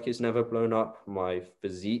up like it's never blown up. My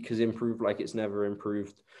physique has improved like it's never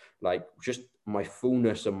improved. Like just my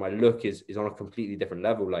fullness and my look is on a completely different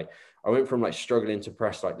level. Like I went from like struggling to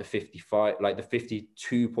press like the 55, like the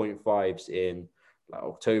 52.5s in like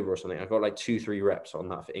October or something. I got like 2-3 reps on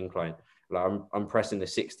that for incline. Like I'm pressing the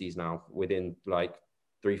 60s now within like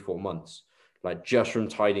 3-4 months. Like just from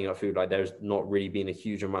tidying up food, like there's not really been a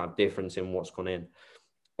huge amount of difference in what's gone in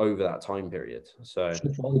over that time period. So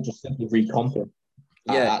just simply recomp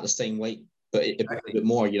at the same weight, but a bit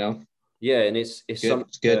more, Yeah, and it's good. something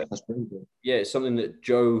It's good. That's really good. Yeah, it's something that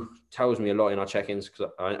Joe tells me a lot in our check-ins, because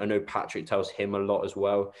I know Patrick tells him a lot as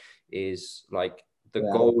well, is like the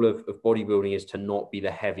goal of bodybuilding is to not be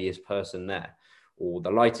the heaviest person there or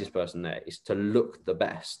the lightest person there, is to look the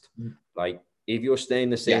best. Like if you're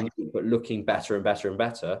staying the same but looking better and better and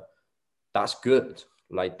better, that's good.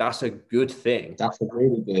 Like that's a good thing. That's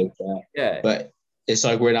really good. Yeah. But it's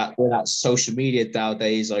like we're at social media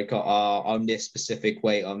nowadays, like I'm this specific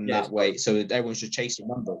weight, I'm that weight. So everyone's just chasing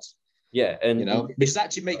numbers. Yeah. And which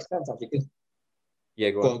actually makes sense actually.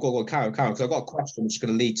 Yeah, go on, Karen, because I've got a question which is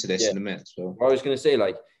going to lead to this in a minute. So I was going to say,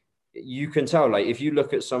 like, you can tell, like, if you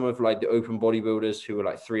look at some of like the open bodybuilders who are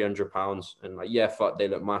like 300 pounds and like, yeah, fuck, they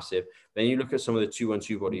look massive. Then you look at some of the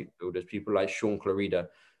 212 bodybuilders, people like Sean Clarida.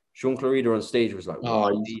 Sean Clarida on stage was like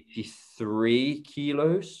 83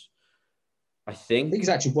 kilos, I think. He's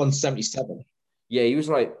actually 177. Yeah, he was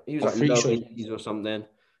like low 80s or something.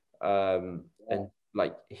 And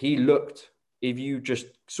like he looked, if you just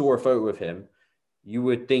saw a photo of him, you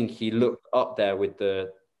would think he looked up there with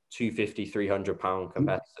the 250, 300-pound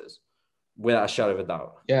competitors, without a shadow of a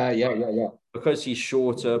doubt. Yeah. Because he's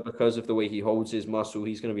shorter, because of the way he holds his muscle,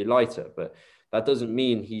 he's going to be lighter. But that doesn't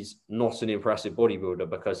mean he's not an impressive bodybuilder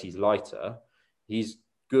because he's lighter. He's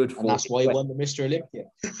good for. And that's why he won the Mr. Olympia.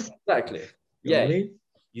 Exactly. You know what I mean?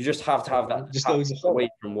 You just have to have that just goes to show away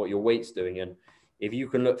from what your weight's doing. And if you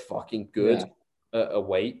can look fucking good at a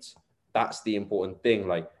weight, that's the important thing.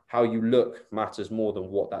 Like, how you look matters more than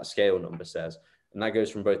what that scale number says. And that goes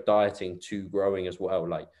from both dieting to growing as well.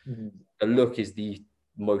 Like, the look is the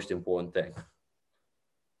most important thing.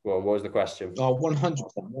 Well, what was the question? Oh, 100%.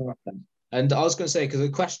 And I was going to say,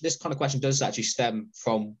 because this kind of question does actually stem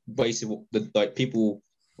from basically like people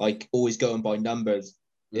like always going by numbers,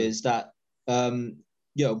 is that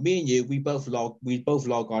you know, me and you, we both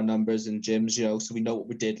log our numbers in gyms, you know, so we know what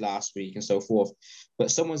we did last week and so forth.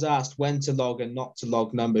 But someone's asked when to log and not to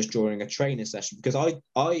log numbers during a training session, because I'm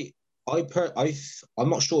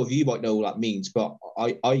not sure if you might know what that means, but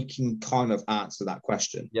I can kind of answer that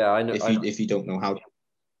question. Yeah, I know. If you don't know how.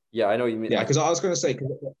 Yeah, I know what you mean. Yeah, because I was going to say.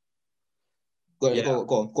 Go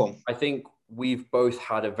on. I think we've both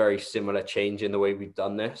had a very similar change in the way we've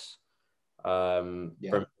done this.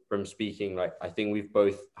 From speaking, like, I think we've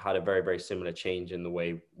both had a very, very similar change in the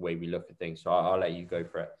way we look at things. So I'll let you go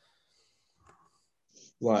for it.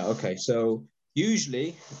 Right. Okay. So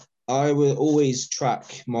usually I will always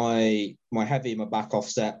track my heavy, my back off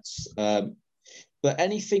sets. But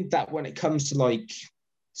anything that when it comes to like,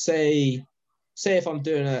 say if I'm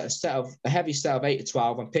doing a heavy set of 8 to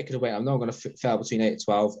 12, I'm picking a weight, I'm not going to fail between 8 to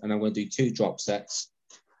 12, and I'm going to do 2 drop sets.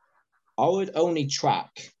 I would only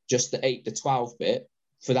track just the 8 to 12 bit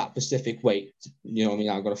for that specific weight. You know what I mean?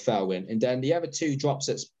 I'm going to fail in. And then the other 2 drop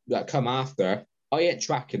sets that come after, I ain't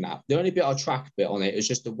tracking that. The only bit I'll track a bit on it is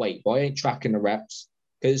just the weight, but I ain't tracking the reps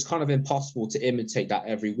because it's kind of impossible to imitate that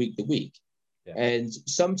every week to week. Yeah. And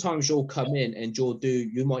sometimes you'll come in and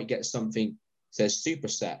you might get something that says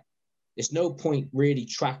superset. It's no point really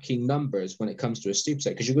tracking numbers when it comes to a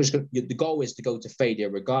superset because the goal is to go to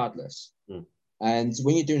failure regardless. And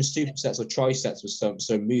when you're doing supersets or trisets with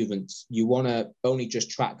some movements, you want to only just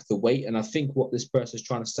track the weight. And I think what this person is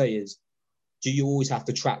trying to say is, do you always have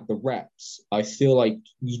to track the reps? I feel like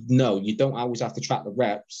you don't always have to track the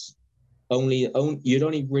reps. You'd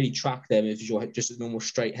only really track them if you're just a normal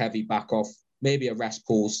straight heavy back off, maybe a rest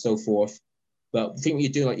pause, so forth. But I think when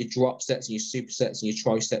you're doing like your drop sets and your supersets and your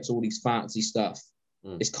triceps, all these fancy stuff,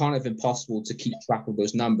 it's kind of impossible to keep track of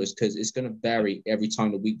those numbers because it's going to vary every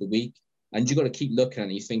time the week to week. And you've got to keep looking at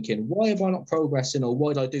it. You're thinking, why am I not progressing? Or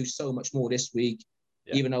why did I do so much more this week?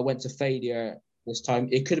 Yeah. Even though I went to failure this time,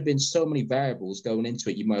 it could have been so many variables going into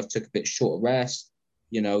it. You might have took a bit shorter rest.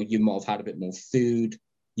 You know, you might have had a bit more food.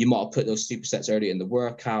 You might have put those supersets earlier in the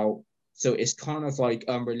workout. So it's kind of like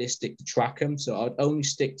unrealistic to track them. So I'd only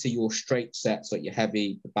stick to your straight sets, like your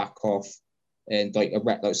heavy, the back off, and like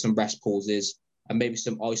some rest pauses, and maybe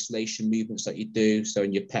some isolation movements that you do. So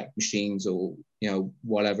in your pec machines or, you know,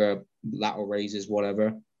 whatever, lateral raises,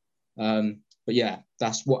 whatever. But yeah,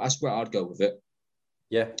 that's where I'd go with it.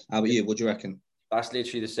 Yeah. How about you? What do you reckon? That's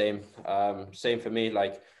literally the same. Same for me.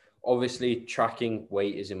 Like, obviously tracking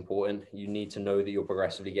weight is important. You need to know that you're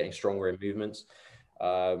progressively getting stronger in movements.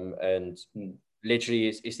 And literally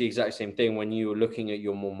it's the exact same thing. When you're looking at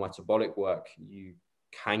your more metabolic work, you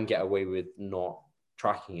can get away with not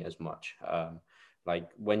tracking it as much. Like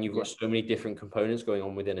when you've got so many different components going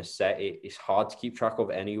on within a set, it's hard to keep track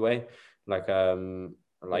of anyway. Like one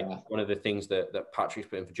of the things that Patrick's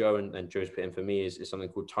put in for Joe and Joe's put in for me is something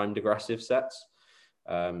called timed aggressive sets.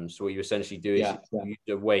 So what you essentially do is you use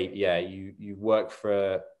the weight. Yeah. You work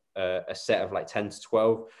for a set of like 10 to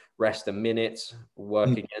 12, rest a minute,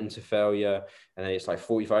 work again to failure. And then it's like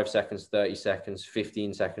 45 seconds, 30 seconds,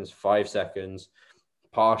 15 seconds, 5 seconds,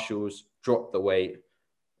 partials, drop the weight,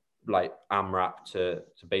 like AMRAP to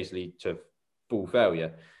basically to full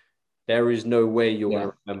failure. There is no way you're going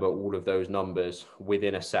to remember all of those numbers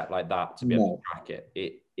within a set like that to be able to track it.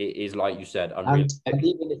 It is, like you said, unrealistic. And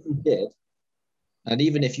even if you did, and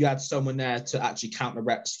even if you had someone there to actually count the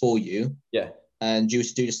reps for you, and you was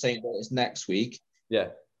to do the same thing as next week,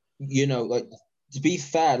 you know, like, to be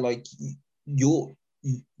fair, like you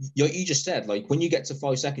just said, like when you get to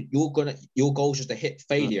 5 seconds, your goal is just to hit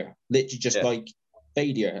failure, literally just like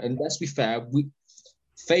failure. And let's be fair,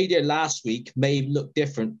 failure last week may look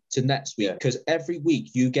different to next week because every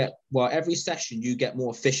week every session you get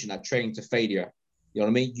more efficient at training to failure. You know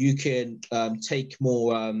what I mean? You can take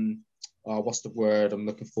more what's the word I'm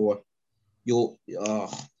looking for?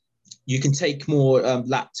 You can take more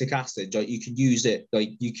lactic acid. Like you can use it.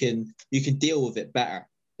 Like you can deal with it better.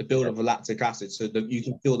 the build of a lactic acid, so that you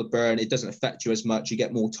can feel the burn. It doesn't affect you as much. You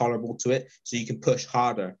get more tolerable to it, so you can push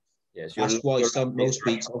harder. Yes, that's why most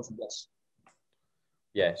weeks.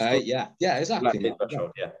 Yeah, yeah, exactly.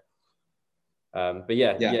 Yeah. But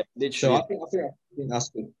yeah, literally. So I think that's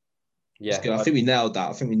good. Yeah, that's good. I think we nailed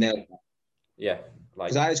that. Yeah,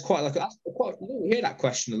 because that is quite you don't hear that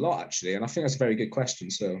question a lot actually, and I think that's a very good question.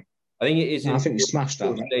 So I think it is. I think we smashed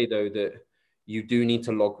that. Say though that you do need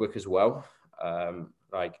to logbook as well.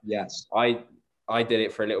 Yes, I did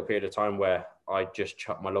it for a little period of time where I just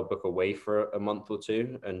chucked my logbook away for a month or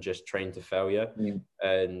two and just trained to failure.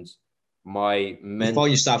 And you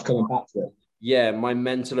find yourself coming back to it. Yeah, my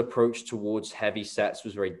mental approach towards heavy sets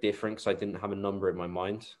was very different because I didn't have a number in my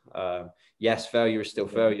mind. Yes, failure is still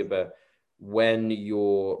failure, but when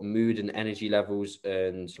your mood and energy levels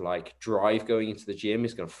and like drive going into the gym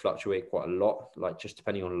is going to fluctuate quite a lot, like just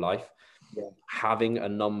depending on life. Having a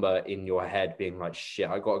number in your head being like, shit,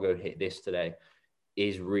 I got to go hit this today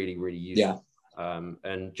is really, really useful.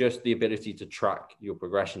 And just the ability to track your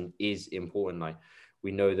progression is important. Like,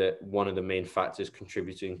 we know that one of the main factors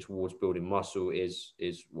contributing towards building muscle is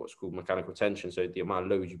what's called mechanical tension. So the amount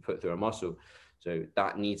of load you put through a muscle. So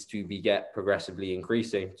that needs to get progressively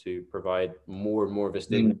increasing to provide more and more of a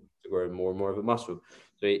stimulus to grow more and more of a muscle.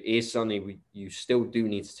 So it is something you still do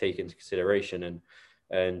need to take into consideration,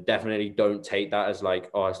 and definitely don't take that as like,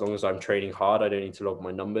 oh, as long as I'm training hard, I don't need to log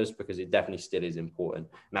my numbers, because it definitely still is important.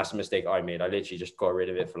 And that's a mistake I made. I literally just got rid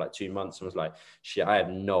of it for like 2 months and was like, shit, I have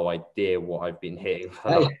no idea what I've been hitting for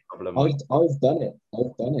the last couple of months. I've done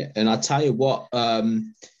it. And I tell you what,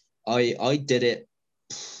 I did it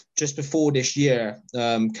just before this year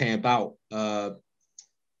came about.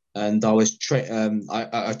 And I was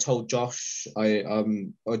I told Josh,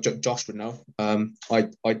 Josh would know.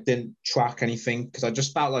 I didn't track anything because I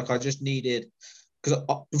just felt like I just needed, because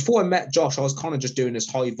before I met Josh, I was kind of just doing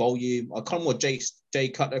this high volume, I kind of more Jay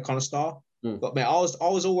Cutler kind of style. But man, I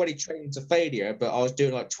was already training to failure, but I was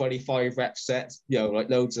doing like 25 rep sets, like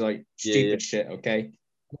loads of like stupid shit. Okay,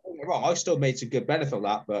 don't get me wrong, I still made some good benefit of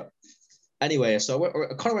that, but anyway, so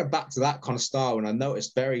I kind of went back to that kind of style, and I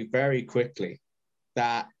noticed very, very quickly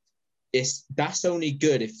that that's only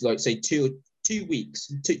good if, like, say 2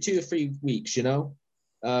 weeks, 2 or 3 weeks,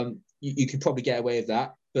 you could probably get away with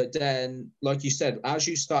that. But then, like you said, as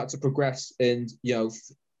you start to progress and you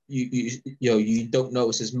don't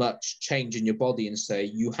notice as much change in your body, and say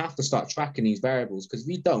you have to start tracking these variables, because if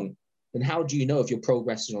you don't, then how do you know if you're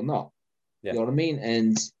progressing or not? You know what I mean?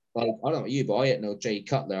 And like, I don't know about you, but I ain't no Jay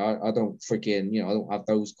Cutler. I don't freaking, I don't have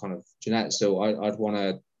those kind of genetics, so I'd want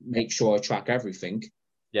to make sure I track everything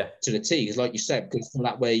to the T, because like you said, because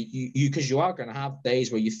that way because you are going to have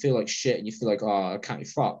days where you feel like shit and you feel like, oh, I can't be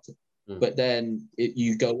fucked. But then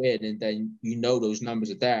you go in and then those numbers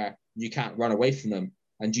are there, you can't run away from them,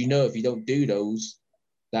 and if you don't do those,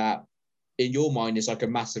 that in your mind is like a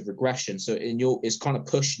massive regression. So it's kind of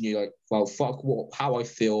pushing you like, well, fuck how I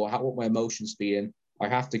feel, what my emotions being, I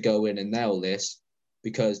have to go in and nail this,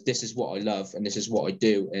 because this is what I love and this is what I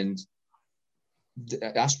do, and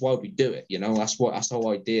that's why we do it. That's the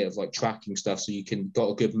whole idea of like tracking stuff, so you can got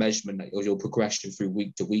a good measurement of your progression through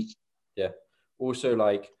week to week. Also,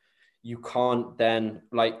 like, you can't then,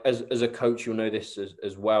 like, as a coach, you'll know this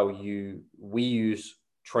as well, we use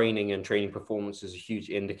training and training performance as a huge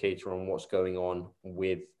indicator on what's going on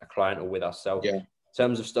with a client or with ourselves. In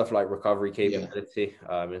terms of stuff like recovery capability,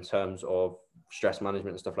 in terms of stress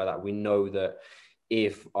management and stuff like that, we know that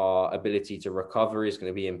if our ability to recover is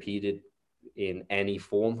going to be impeded in any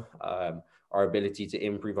form, our ability to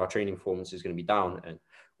improve our training performance is going to be down. And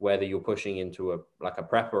whether you're pushing into a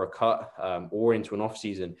prep or a cut, or into an off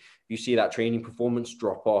season, if you see that training performance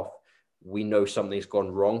drop off, we know something's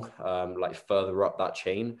gone wrong, like further up that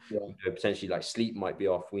chain. Potentially like sleep might be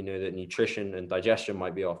off. We know that nutrition and digestion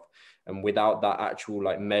might be off. And without that actual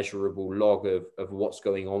like measurable log of what's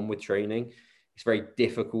going on with training, it's very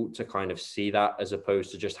difficult to kind of see that, as opposed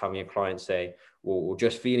to just having a client say, or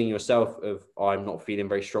just feeling yourself of, oh, I'm not feeling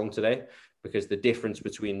very strong today. Because the difference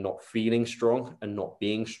between not feeling strong and not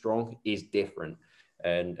being strong is different.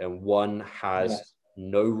 And one has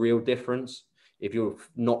no real difference. If you're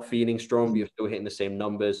not feeling strong, but you're still hitting the same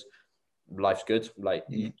numbers, life's good. Like,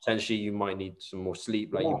 potentially you might need some more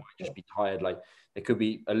sleep. Like, you might just be tired. Like, there could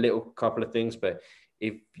be a little couple of things, but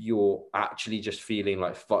if you're actually just feeling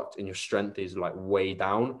like fucked and your strength is like way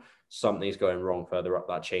down, something's going wrong further up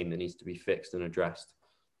that chain that needs to be fixed and addressed.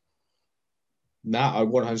 I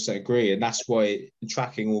 100% agree. And that's why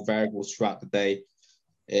tracking all variables throughout the day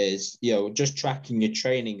is, just tracking your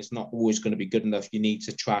training is not always going to be good enough. You need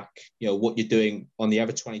to track, what you're doing on the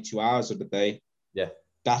other 22 hours of the day.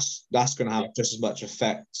 that's going to have just as much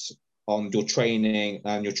effect on your training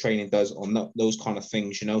and your training does on those kind of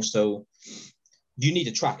things, you know. So you need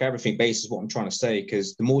to track everything, basically, is what I'm trying to say,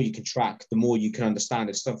 because the more you can track, the more you can understand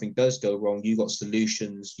if something does go wrong, you got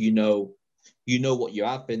solutions, you know what you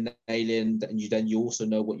have been nailing, and you also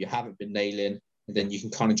know what you haven't been nailing, and then you can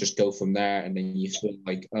kind of just go from there, and then you feel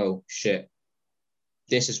like, oh shit,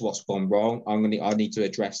 this is what's gone wrong. I need to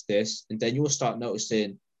address this, and then you'll start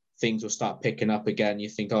noticing things will start picking up again. You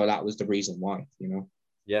think, oh, that was the reason why, you know.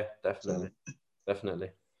 Yeah, definitely, definitely.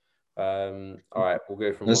 All right, we'll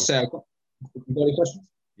go from Let's say, you got any questions?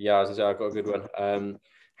 Yeah, as I say, I've got a good one.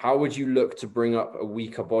 How would you look to bring up a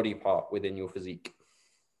weaker body part within your physique?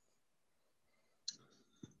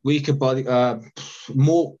 Weaker body,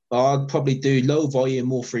 more. I'd probably do low volume,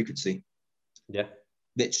 more frequency. Yeah,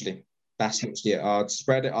 literally. That's literally it. I'd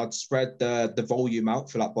spread it. I'd spread the volume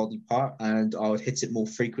out for that body part, and I would hit it more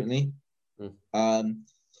frequently.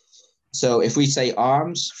 So if we say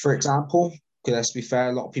arms, for example, because let's be fair,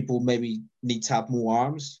 a lot of people maybe need to have more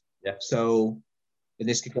arms. Yeah. So, and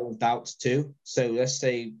this could go with doubt too. So let's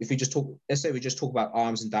say we just talk about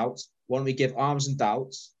arms and doubts. Why don't we give arms and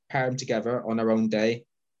doubts, pair them together on our own day,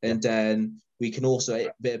 and then we can also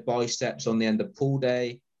a bit of biceps on the end of pull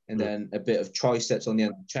day, and then a bit of triceps on the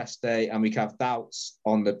end of chest day, and we can have doubts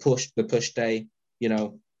on the push day, you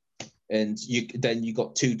know. And you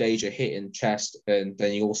got 2 days you're hitting chest, and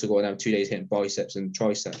then you also got another 2 days hitting biceps and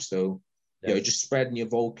triceps. So, you know, just spreading your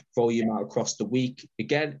volume out across the week.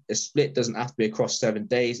 Again, a split doesn't have to be across 7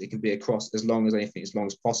 days. It can be across as long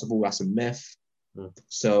as possible. That's a myth.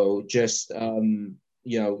 So just,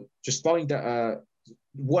 you know, just find that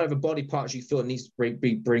whatever body parts you feel needs to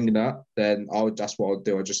be bringing up, then that's what I'll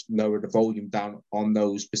do. I just lower the volume down on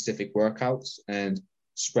those specific workouts and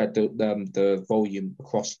spread the volume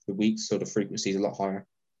across the week, so the frequency is a lot higher.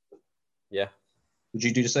 Yeah. Would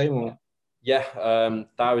you do the same? Or? Yeah,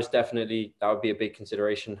 that would be a big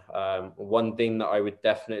consideration. One thing that I would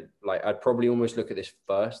definitely I'd probably almost look at this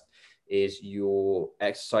first is your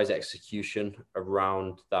exercise execution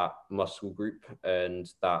around that muscle group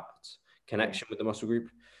and that connection with the muscle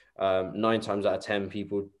group. 9 times out of 10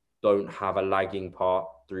 people don't have a lagging part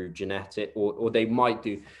through genetic, or they might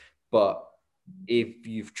do, but if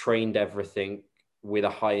you've trained everything with a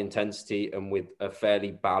high intensity and with a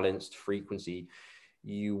fairly balanced frequency,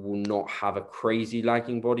 you will not have a crazy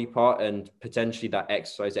lagging body part, and potentially that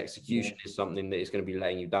exercise execution is something that is going to be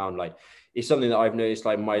letting you down. Like, it's something that I've noticed,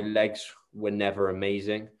 like my legs were never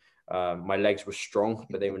amazing. My legs were strong,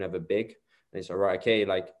 but they were never big. And it's all right.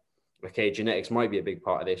 Okay, genetics might be a big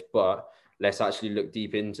part of this, but let's actually look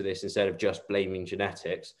deep into this instead of just blaming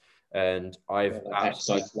genetics. And I've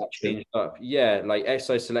changed up. Yeah, like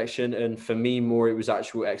exercise selection. And for me, more, it was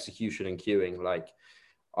actual execution and cueing. Like,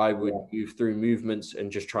 I would move through movements and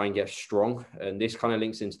just try and get strong. And this kind of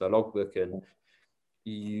links into the logbook. And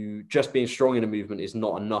you just being strong in a movement is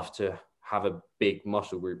not enough to have a big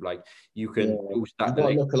muscle group. Like, you can full stack the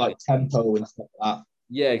leg. Look at like tempo and stuff like that.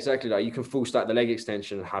 Yeah, exactly. Like, you can full stack the leg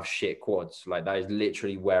extension and have shit quads. Like, that is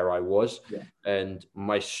literally where I was. Yeah. And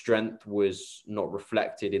my strength was not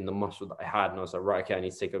reflected in the muscle that I had. And I was like, right, okay, I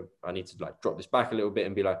need to like drop this back a little bit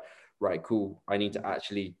and be like, right, cool. I need to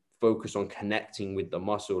actually focus on connecting with the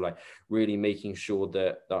muscle, like really making sure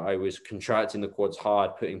that I was contracting the quads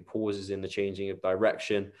hard, putting pauses in the changing of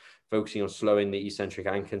direction, focusing on slowing the eccentric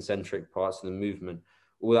and concentric parts of the movement.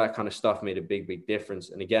 All that kind of stuff made a big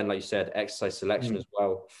difference. And again, like you said, exercise selection as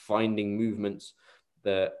well, finding movements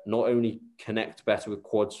that not only connect better with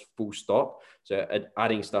quads full stop, so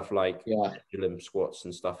adding stuff like pendulum squats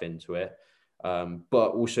and stuff into it, but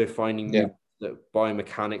also finding movements that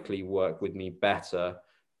biomechanically work with me better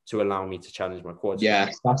to allow me to challenge my quads.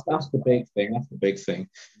 Yeah, that's the big thing. That's the big thing.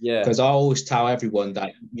 Yeah. Because I always tell everyone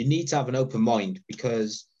that you need to have an open mind,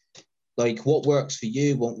 because like what works for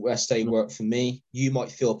you won't, let's say, work for me. You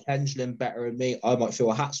might feel a pendulum better than me. I might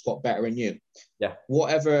feel a hat squat better than you. Yeah.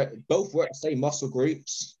 Whatever, both work the same muscle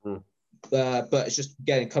groups. But it's just,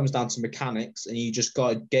 again, it comes down to mechanics, and you just got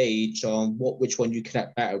to gauge on which one you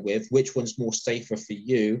connect better with, which one's more safer for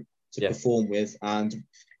you to perform with. And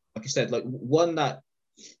like I said, like one that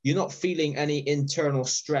you're not feeling any internal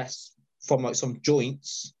stress from like some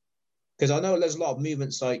joints. Because I know there's a lot of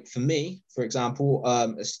movements, like for me, for example,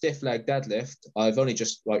 a stiff leg deadlift, I've only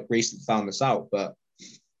just like recently found this out, but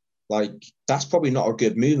like that's probably not a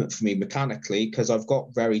good movement for me mechanically, because I've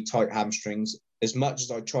got very tight hamstrings. As much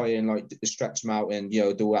as I try and like stretch them out and, you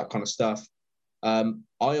know, do all that kind of stuff, I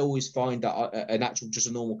always find that just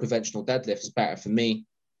a normal conventional deadlift is better for me.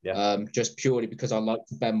 Just purely because I like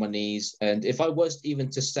to bend my knees. And if I was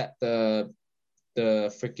even to set the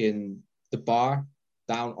bar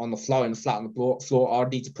down on the floor and flat on the floor, I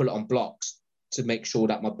need to put it on blocks to make sure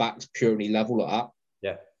that my back's purely level like that.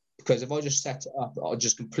 Yeah. Because if I just set it up, I'll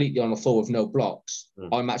just completely on the floor with no blocks,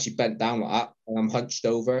 I'm actually bent down like that and I'm hunched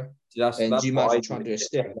over. That's you imagine trying to do a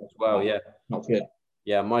stiff as well. Yeah. Not good.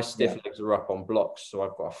 Yeah, my stiff legs are up on blocks, so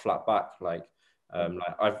I've got a flat back. Like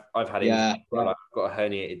I've had injuries, like, I've got a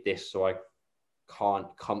herniated disc, so I can't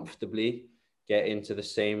comfortably get into the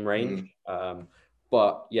same range.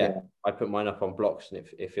 But I put mine up on blocks, and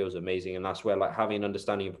it feels amazing. And that's where like having an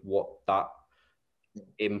understanding of what that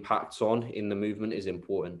impacts on in the movement is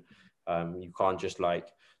important. You can't just like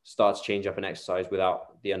start to change up an exercise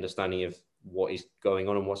without the understanding of what is going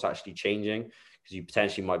on and what's actually changing, because you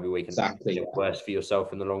potentially might be making it worse for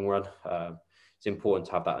yourself in the long run. It's important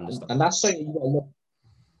to have that understanding. And that's something you got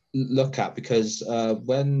to look at, because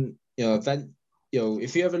when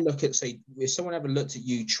if you ever look at, say, if someone ever looked at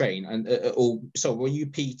you train and when you're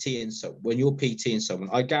PTing someone,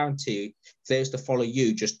 I guarantee if they was to follow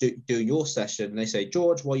you just doing your session and they say,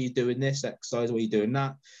 George, why are you doing this exercise? Why are you doing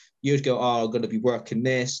that? You'd go, oh, I'm going to be working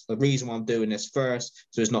this. The reason why I'm doing this first,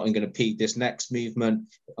 so it's not going to impede this next movement.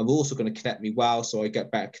 I'm also going to connect me well, so I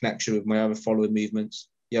get better connection with my other following movements.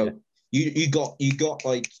 You got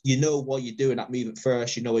like, why you're doing that movement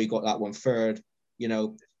first. Why you got that one third. A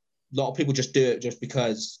lot of people just do it just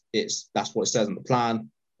because that's what it says on the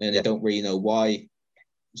plan, and they don't really know why.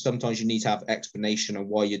 Sometimes you need to have explanation on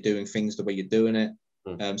why you're doing things the way you're doing it.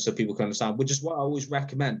 So people can understand, which is what I always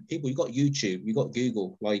recommend. People, you got YouTube, you got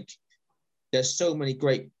Google, like there's so many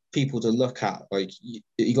great people to look at. Like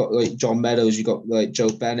you got like John Meadows, you got like Joe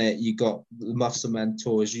Bennett, you got the Muscle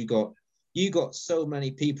Mentors, you got so many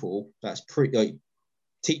people that's pretty like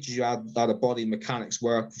teaches you how the body mechanics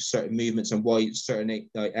work for certain movements and why certain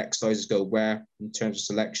exercises go where in terms of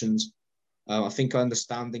selections. I think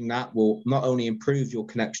understanding that will not only improve your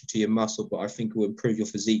connection to your muscle, but I think it will improve your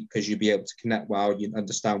physique, because you'll be able to connect well, you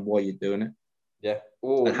understand why you're doing it. Yeah.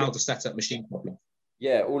 And how to set up machine properly.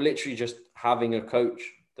 Yeah, or literally just having a coach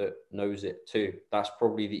that knows it too. That's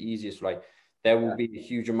probably the easiest. Like there will be a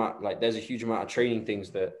huge amount, like there's a huge amount of training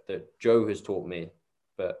things that Joe has taught me,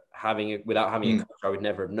 but without having a coach, I would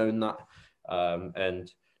never have known that.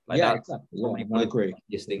 And like that's probably one of the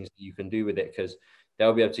biggest things that you can do with it, because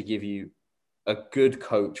they'll be able to give you, a good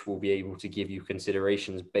coach will be able to give you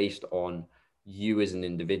considerations based on you as an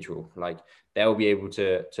individual. Like they'll be able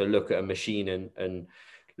to look at a machine and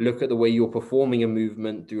look at the way you're performing a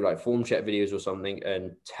movement through like form check videos or something,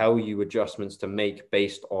 and tell you adjustments to make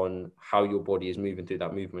based on how your body is moving through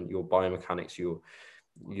that movement, your biomechanics,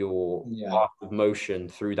 your path of motion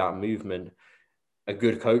through that movement. A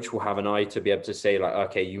good coach will have an eye to be able to say like,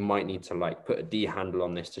 okay, you might need to like put a D handle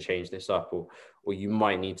on this to change this up, or you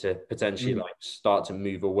might need to potentially like start to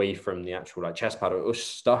move away from the actual like chest pad or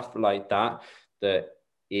stuff like that. That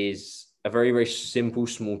is a very, very simple,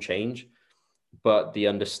 small change, but the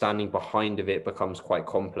understanding behind of it becomes quite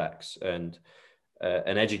complex, and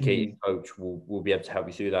an educated coach will be able to help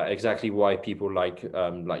you through that. Exactly why people like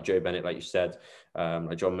Joe Bennett, like you said,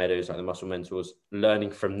 like John Meadows, like the Muscle Mentors,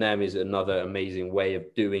 learning from them is another amazing way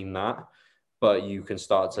of doing that. But you can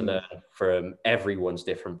start to learn from everyone's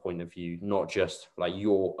different point of view, not just like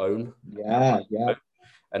your own.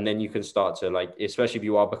 And then you can start to like, especially if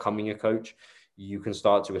you are becoming a coach, you can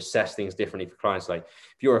start to assess things differently for clients. Like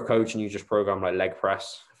if you're a coach and you just program like leg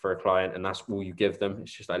press for a client and that's all you give them,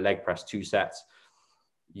 it's just like leg press 2 sets,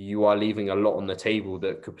 you are leaving a lot on the table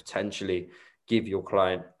that could potentially give your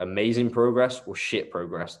client amazing progress or shit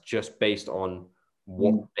progress, just based on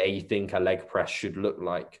what they think a leg press should look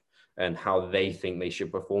like and how they think they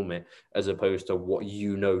should perform it, as opposed to what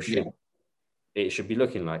it should be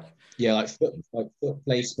looking like. Like foot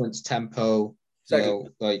placements, tempo,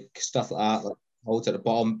 like stuff like that. Like hold at the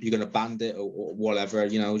bottom, you're going to band it or whatever.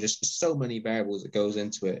 Just so many variables that goes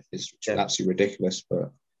into it. It's absolutely ridiculous,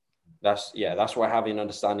 but. That's why having an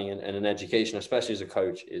understanding and an education, especially as a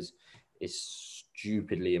coach, is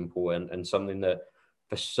stupidly important, and something that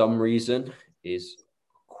for some reason is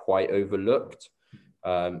quite overlooked.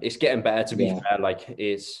 It's getting better, to be fair. Like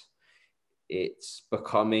it's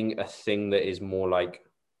becoming a thing that is more like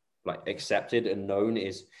accepted and known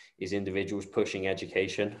is individuals pushing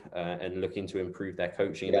education and looking to improve their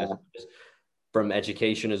coaching from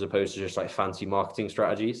education, as opposed to just like fancy marketing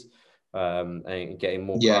strategies. And getting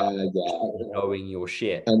more knowing your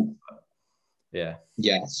shit.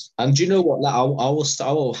 Yes. And do you know what?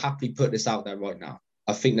 I will happily put this out there right now.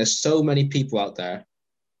 I think there's so many people out there,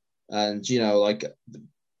 and like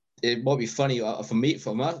it might be funny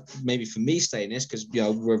maybe for me saying this, because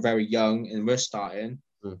we're very young and we're starting.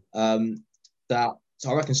 So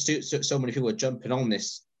I reckon so many people are jumping on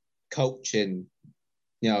this coaching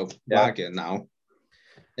wagon now.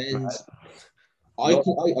 And Right. I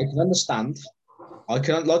can understand.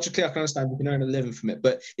 Logically, I can understand we can earn a living from it,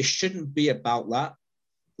 but it shouldn't be about that.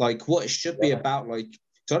 Like, what it should be about, like,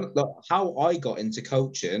 how I got into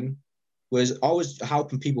coaching was I was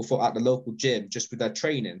helping people at the local gym just with their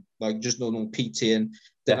training, like just normal PT. And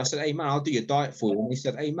then I said, hey, man, I'll do your diet for you. And he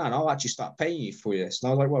said, hey, man, I'll actually start paying you for this. And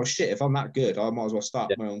I was like, well, shit, if I'm that good, I might as well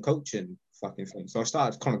start my own coaching fucking thing. So I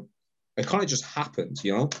started it kind of just happened,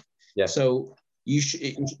 you know? Yeah. So you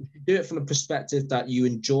should do it from the perspective that you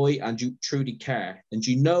enjoy and you truly care. And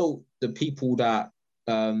you know the people that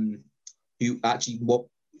who actually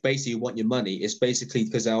basically want your money is basically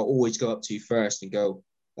because they'll always go up to you first and go,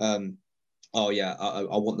 oh yeah,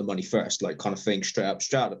 I want the money first, like kind of thing, straight out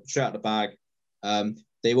the bag.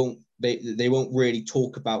 They won't really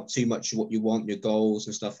talk about too much of what you want, your goals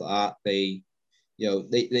and stuff like that.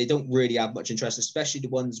 They don't really have much interest, especially the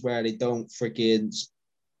ones where they don't freaking,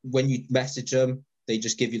 when you message them, they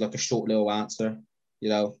just give you like a short little answer.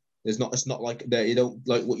 It's not like that. You don't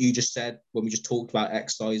like what you just said when we just talked about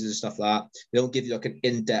exercises and stuff like that. They don't give you like an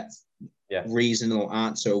in-depth reason or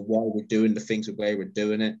answer why we're doing the things the way we're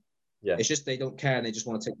doing it. Yeah. It's just they don't care and they just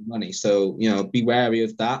want to take the money. So, be wary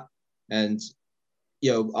of that. And,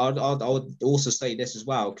 I would also say this as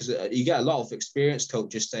well, because you get a lot of experienced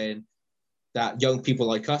coaches saying that young people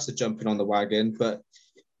like us are jumping on the wagon. But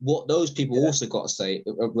what those people also got to say,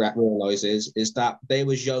 realize is that they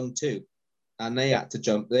was young too. And they had to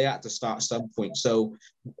jump, they had to start at some point. So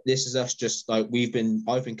this is us just like I've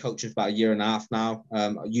been coaching for about a year and a half now.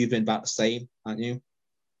 You've been about the same, haven't you?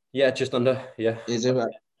 Yeah, just under, yeah. Is it?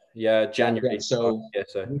 Yeah, January. Yeah, so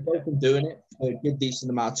we've both been doing it for a good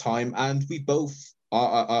decent amount of time, and we both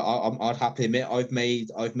I'd happily admit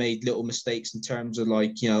I've made little mistakes in terms of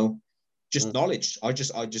just knowledge. I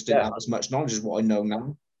just didn't have as much knowledge as what I know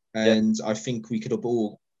now, and I think we could have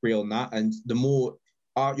all agree on that. And the more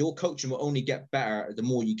your coaching will only get better the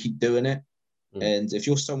more you keep doing it. And if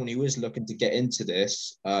you're someone who is looking to get into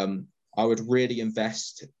this, I would really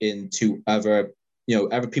invest into other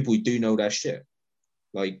people who do know their shit.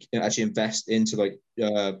 Like actually invest into like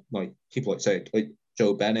people like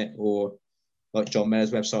Joe Bennett or like John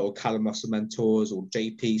Mayer's website or Callum Muscle Mentors or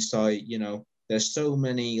JP site. There's so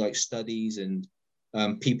many like studies and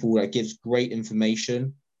people that gives great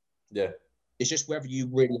information. Yeah. It's just whether you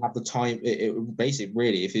really have the time. It basically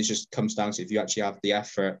really, if it just comes down to if you actually have the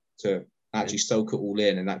effort to actually soak it all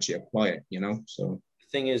in and actually apply it, So the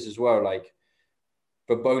thing is as well, like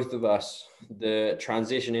for both of us, the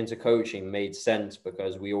transition into coaching made sense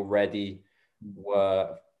because we already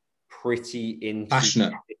were pretty into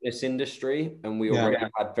passionate the fitness industry and we already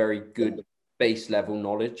had very good base level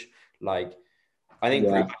knowledge. Like I think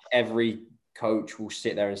pretty much every coach will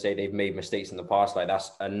sit there and say they've made mistakes in the past. Like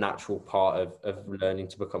that's a natural part of learning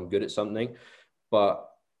to become good at something. But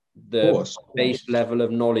the base level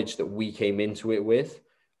of knowledge that we came into it with,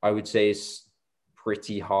 I would say is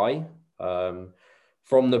pretty high.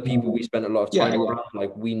 From the people we spent a lot of time around,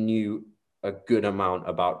 like we knew a good amount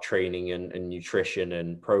about training and nutrition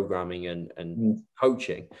and programming and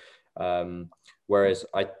coaching. Whereas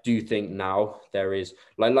I do think now there is,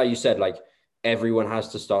 like you said, like everyone has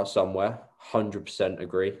to start somewhere. 100%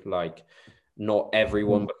 agree. Like not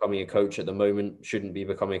everyone becoming a coach at the moment shouldn't be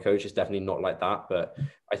becoming a coach. It's definitely not like that. But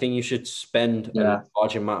I think you should spend a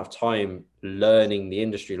large amount of time learning the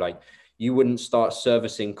industry. Like you wouldn't start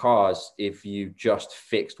servicing cars if you just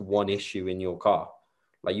fixed one issue in your car.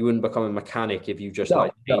 Like you wouldn't become a mechanic if you just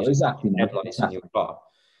changed headlights in your car.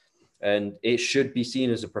 And it should be seen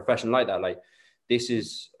as a profession like that. Like this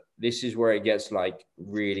is where it gets like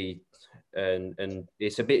really, and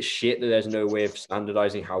it's a bit shit that there's no way of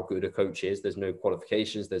standardizing how good a coach is. There's no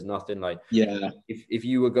qualifications. There's nothing like, if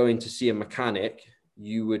you were going to see a mechanic,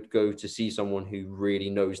 you would go to see someone who really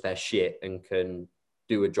knows their shit and can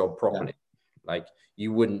do a job properly. Like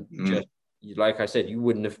you wouldn't just, like I said, you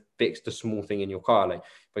wouldn't have fixed a small thing in your car. Like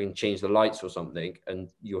if I can change the lights or something and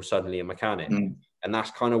you're suddenly a mechanic. And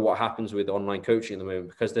that's kind of what happens with online coaching at the moment,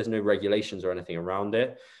 because there's no regulations or anything around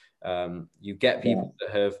it. You get people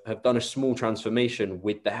that have done a small transformation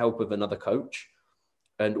with the help of another coach,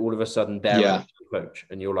 and all of a sudden they're a coach,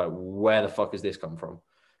 and you're like, where the fuck has this come from?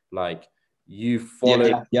 Like you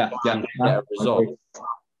follow get a result,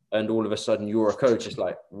 and all of a sudden you're a coach. It's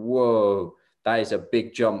like, whoa, that is a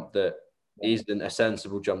big jump that isn't a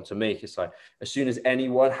sensible jump to make. It's like as soon as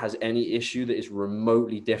anyone has any issue that is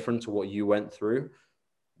remotely different to what you went through,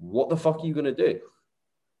 what the fuck are you going to do?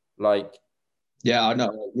 Like Yeah, I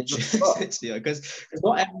know. Literally, because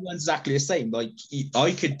not everyone's exactly the same. Like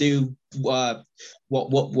I could do what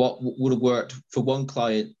would have worked for one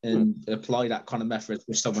client and apply that kind of method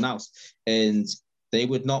with someone else, and they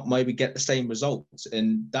would not maybe get the same results.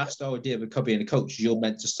 And that's the idea of becoming a coach. You're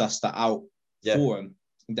meant to suss that out for them,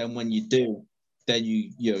 and then when you do, then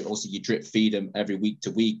you also you drip feed them every week to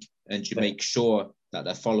week, and you make sure that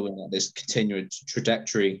they're following this continued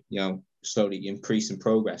trajectory. Slowly increasing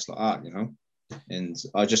progress like that. And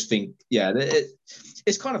I just think, yeah,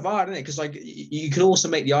 it's kind of hard, isn't it? Because like you could also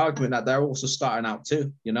make the argument that they're also starting out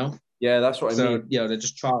too, Yeah, that's what I mean. They're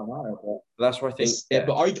just trying out. That's what I think.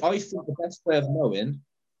 But I think the best way of knowing,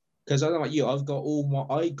 because I don't know about you, I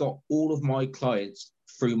got all of my clients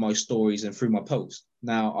through my stories and through my posts.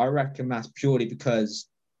 Now I reckon that's purely because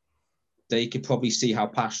they could probably see how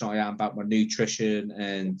passionate I am about my nutrition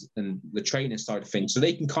and the training side of things, so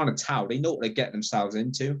they can kind of tell. They know what they get themselves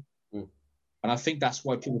into. And I think that's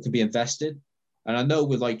why people can be invested. And I know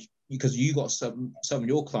with because you got some of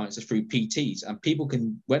your clients are through PTs, and people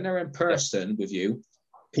can, when they're in person with you,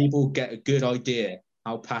 people get a good idea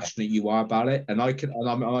how passionate you are about it. And I've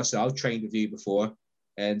trained with you before,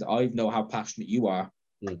 and I know how passionate you are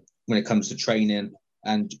when it comes to training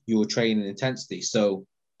and your training intensity. So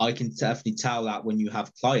I can definitely tell that when you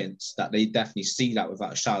have clients that they definitely see that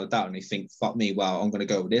without a shadow of doubt, and they think, fuck me, well, I'm going to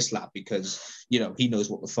go with this lad because, he knows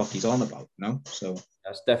what the fuck he's on about, So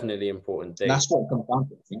that's definitely an important thing. That's what it comes down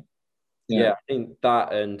to, I think. Yeah, I think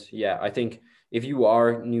that, and I think if you are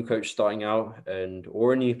a new coach starting out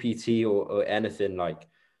or a new PT or anything, like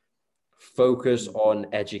focus on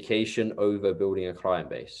education over building a client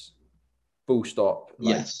base. Full stop.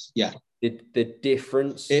 Yes. Yeah. The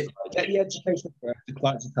difference. Get the education for the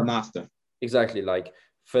clients to come after. Exactly. Like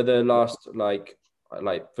for the last,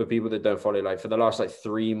 for people that don't follow, for the last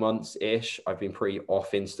 3 months ish, I've been pretty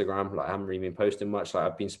off Instagram. I haven't really been posting much.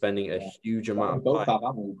 I've been spending a huge amount of time.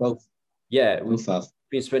 Both. Yeah, we've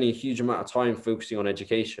been spending a huge amount of time focusing on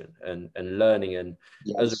education and learning. And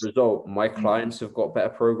as a result, my clients have got better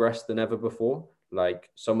progress than ever before. Like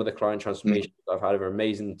some of the client transformations I've had are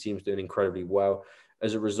amazing. The team's doing incredibly well.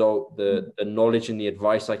 As a result, the knowledge and the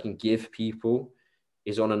advice I can give people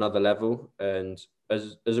is on another level. And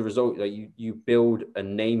as a result, you build a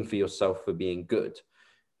name for yourself for being good.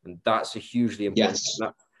 And that's a hugely important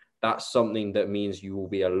thing. That's something that means you will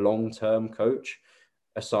be a long-term coach,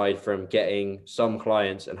 aside from getting some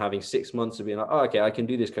clients and having 6 months of being like, oh, okay, I can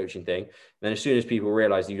do this coaching thing. And then as soon as people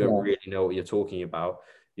realize you don't really know what you're talking about,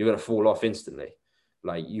 you're going to fall off instantly.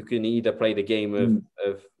 Like you can either play the game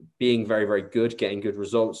of being very, very good, getting good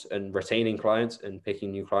results and retaining clients and picking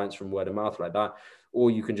new clients from word of mouth like that. Or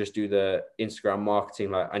you can just do the Instagram marketing.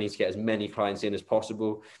 Like I need to get as many clients in as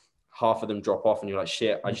possible. Half of them drop off and you're like,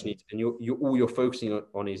 shit, I just need to, and all you're focusing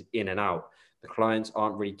on is in and out. The clients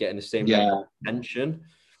aren't really getting the same level of attention.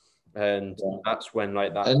 And that's when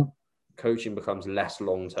coaching becomes less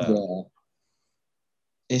long-term.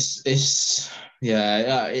 You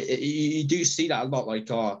do see that a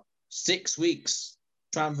lot, 6 weeks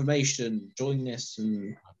transformation, join this,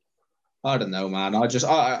 and I don't know, man. I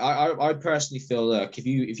personally feel, look, if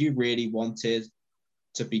you really wanted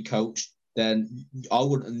to be coached, then I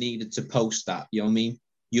wouldn't have needed to post that. You know what I mean?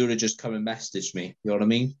 You would have just come and messaged me. You know what I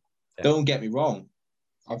mean? Yeah. Don't get me wrong.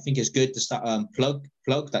 I think it's good to start plug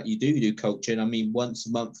that you do coaching. I mean, once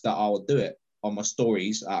a month that I'll do it on my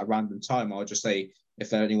stories at a random time. I'll just say,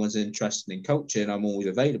 if anyone's interested in coaching, I'm always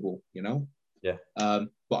available, Yeah. But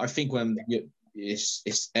I think when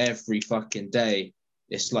it's every fucking day,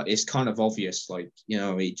 it's kind of obvious,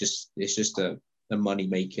 it's just a money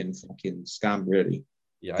making fucking scam, really.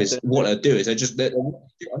 Yeah. Because what I do is I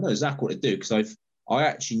know exactly what to do, because I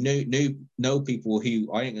actually know people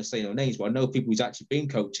who, I ain't gonna say no names, but I know people who's actually been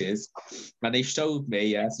coaches, and they showed me.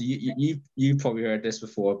 Yeah, so you probably heard this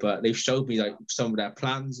before, but they've showed me some of their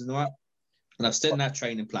plans and all that, and I've seen their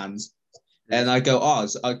training plans, and I go, oh,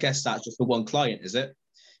 I guess that's just for one client, is it?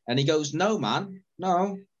 And he goes, no, man,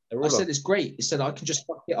 no. I said, it's great. He said, I can just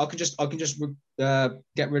get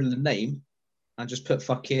rid of the name and just put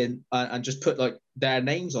fucking and just put their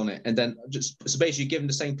names on it, and then so basically give them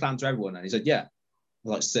the same plan to everyone. And he said, yeah.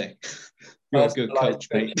 Sick. You're a good coach,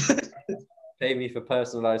 mate. Pay me for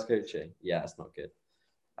personalized coaching. Yeah, that's not good.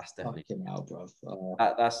 That's definitely out, bro.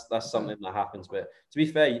 That's something that happens. But to be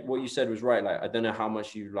fair, what you said was right. I don't know how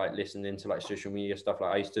much you listened into social media stuff.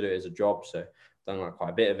 I used to do it as a job, so I've done quite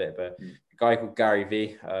a bit of it. But a guy called Gary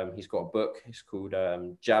V, he's got a book. It's called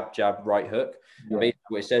Jab Jab Right Hook. Yeah. Basically,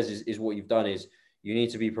 what it says is what you've done is you need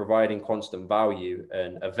to be providing constant value,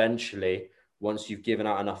 and eventually, once you've given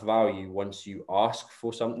out enough value, once you ask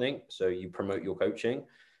for something, so you promote your coaching,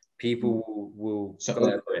 people will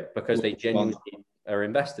go for it because they genuinely are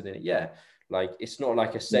invested in it. Yeah, like it's not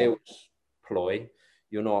like a sales ploy.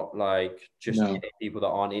 You're not like just getting people that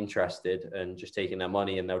aren't interested and just taking their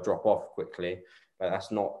money and they'll drop off quickly. Like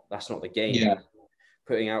that's not the game. Yeah.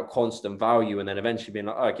 Putting out constant value and then eventually being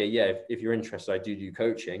like, oh, okay, yeah, if you're interested, I do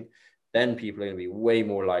coaching. Then people are going to be way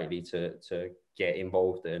more likely to get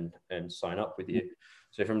involved and sign up with you.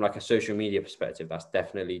 So from like a social media perspective, that's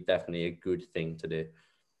definitely a good thing to do.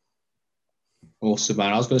 Awesome,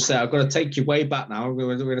 man. I was going to say, I've got to take you way back now.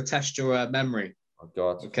 We're going to test your memory. Oh,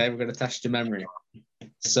 God. Okay, we're going to test your memory.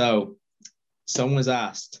 So, someone was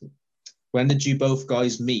asked, when did you both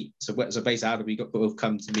guys meet? So basically, how did we both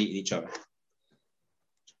come to meet each other?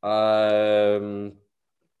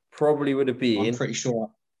 Probably would have been. I'm pretty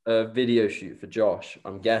sure. A video shoot for Josh,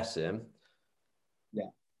 I'm guessing. Yeah.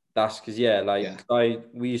 That's because,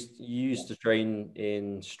 we used to train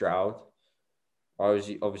in Stroud. I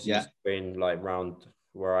was obviously train like around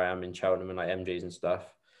where I am in Cheltenham and like MJs and stuff.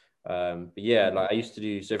 But yeah, like I used to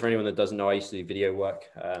do, so for anyone that doesn't know, I used to do video work.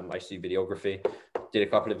 I used to do videography, did a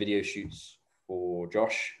couple of video shoots for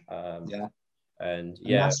Josh. And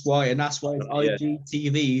that's why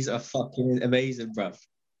IGTVs are fucking amazing, bro.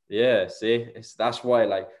 Yeah, see, that's why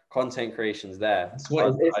like content creation's there. That's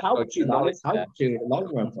why it's helped you, man. It's helped you in the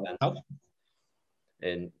long run.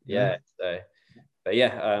 And but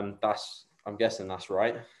yeah, I'm guessing that's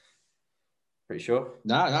right. Pretty sure.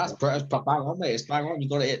 No, that's bang on, mate. It's bang on. You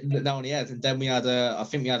got it down the head. And then I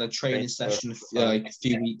think we had a training session like a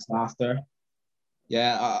few weeks after.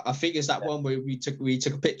 Yeah, I think it's that one where we took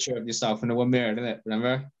a picture of yourself in the one mirror, didn't it?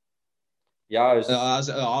 Remember? Yeah,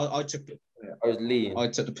 I took. I was lean. I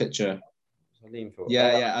took the picture. Lean for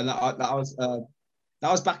and that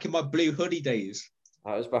was back in my blue hoodie days.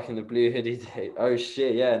 I was back in the blue hoodie days. Oh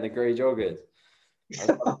shit, yeah, and the grey joggers.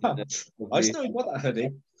 I still got that hoodie.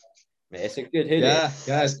 Mate, it's a good hoodie. Yeah,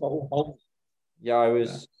 it's got all. Yeah, I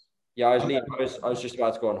was lean. I was just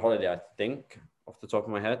about to go on holiday, I think, off the top of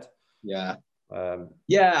my head. Yeah.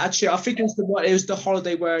 Actually, I think it was the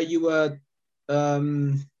holiday where you were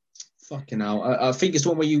fucking hell. I think it's the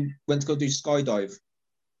one where you went to go do skydive.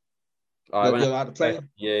 I went out the plane.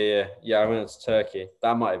 Yeah. I went to Turkey.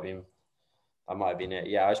 That might have been it.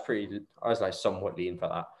 Yeah, I was like somewhat lean for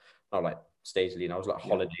that. Not like stage lean. I was like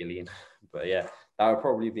holiday lean. But yeah, that would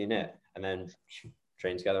probably been it. And then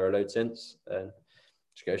trained together a load since, and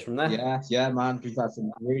just goes from there. Yeah, man. We've had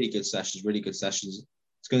some really good sessions. I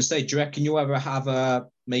was going to say, do you reckon you'll ever have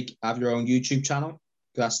your own YouTube channel?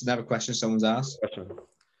 That's another question someone's asked.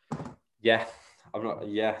 Yeah,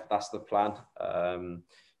 that's the plan.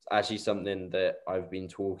 It's actually something that I've been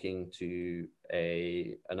talking to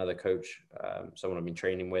another coach, someone I've been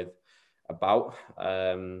training with, about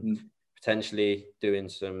potentially doing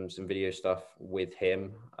some video stuff with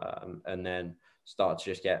him, and then start to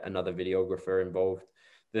just get another videographer involved.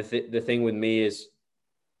 The thing with me is,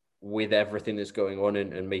 with everything that's going on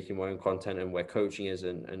and making my own content and where coaching is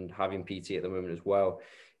and having PT at the moment as well,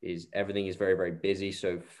 is everything is very, very busy.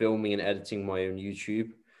 So filming and editing my own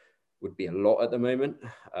YouTube would be a lot at the moment.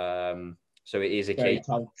 So it is a case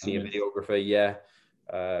of being a videographer. Yeah.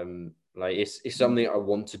 Like it's something I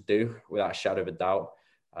want to do without a shadow of a doubt.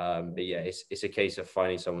 But yeah, it's a case of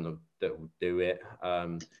finding someone that will do it. I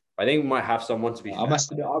think we might have someone to be. I'm in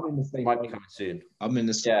the same. Might be coming soon. I'm in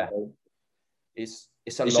the same. Yeah.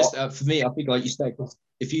 It's a lot. Just, for me, I think like you said,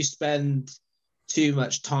 if you spend too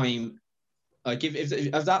much time, like if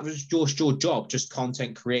that was just your job, just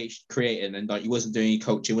content creating, and like you wasn't doing any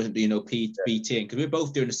coaching, wasn't doing no PTing, because we're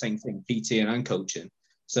both doing the same thing, PTing and coaching.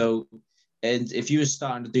 So, and if you were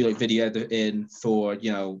starting to do like video editing for,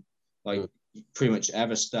 like pretty much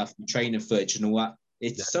ever stuff, training footage and all that,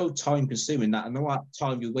 it's so time consuming that, and all that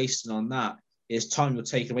time you're wasting on that is time you're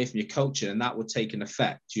taking away from your coaching, and that would take an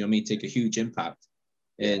effect. You know what I mean? Take a huge impact.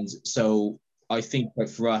 And so I think like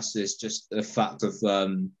for us, it's just the fact of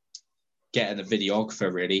getting a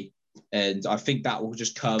videographer really. And I think that will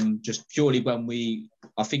just come just purely when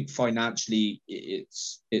I think financially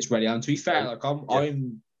it's ready. And to be fair, like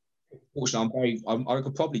I'm fortunate, I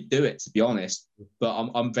could probably do it, to be honest,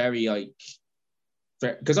 but I'm very like,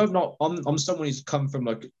 because I'm someone who's come from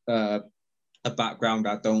like a background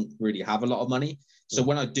that don't really have a lot of money. So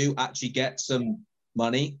when I do actually get some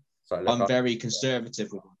money, I'm very conservative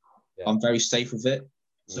with it. Yeah. I'm very safe with it.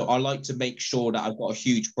 So I like to make sure that I've got a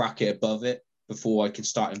huge bracket above it before I can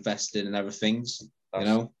start investing in other things,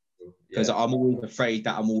 because I'm always afraid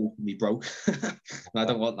that I'm always going to be broke. And I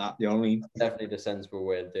don't want that, you know what I mean? Definitely the sensible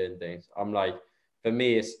way of doing things. I'm like, for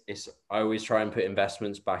me, it's I always try and put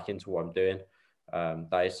investments back into what I'm doing.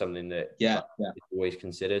 That is something that is always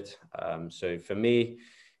considered. So for me,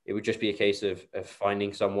 it would just be a case of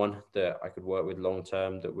finding someone that I could work with long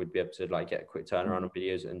term that would be able to like get a quick turnaround on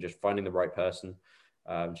videos, and just finding the right person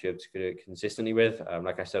to be able to do it consistently with.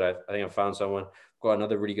 Like I said, I think I've found someone. I've got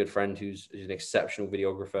another really good friend who's an exceptional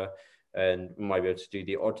videographer, and we might be able to do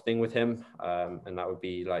the odd thing with him. And that would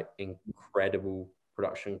be like incredible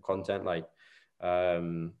production content, like, but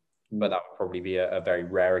that would probably be a very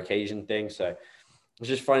rare occasion thing. So it's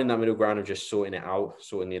just finding that middle ground of just sorting it out,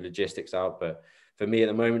 sorting the logistics out. But for me at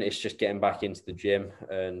the moment, it's just getting back into the gym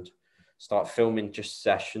and start filming just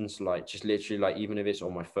sessions, like just literally, like even if it's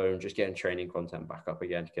on my phone, just getting training content back up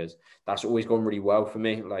again, because that's always gone really well for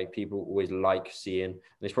me. Like people always like seeing, and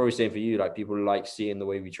it's probably the same for you, like people like seeing the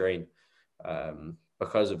way we train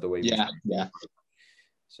because of the way we train. Yeah.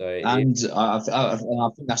 So and I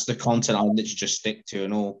think that's the content I literally just stick to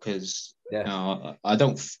and all, because I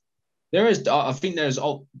don't. I think there's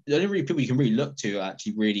the only really people you can really look to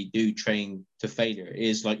actually really do train to failure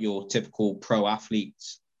is like your typical pro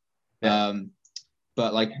athletes. Yeah.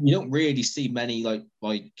 But like you don't really see many like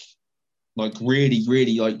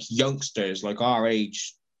really like youngsters like our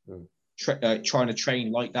age trying to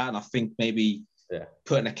train like that. And I think maybe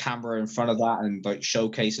putting a camera in front of that and like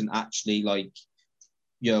showcasing actually like,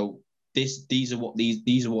 you know, these are what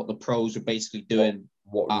the pros are basically doing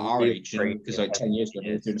at our age, because like 10 years ago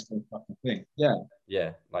they were doing the same fucking thing. Yeah,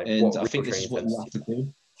 like, and I think this is what you have to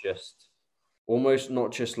do. Just almost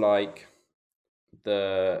not just like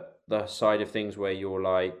the side of things where you're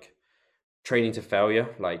like training to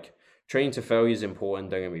failure. Like training to failure is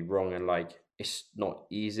important, don't get me wrong, and like it's not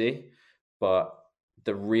easy, but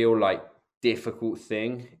the real like difficult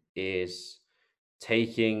thing is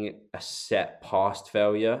taking a set past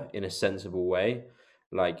failure in a sensible way.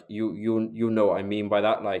 Like you'll know what I mean by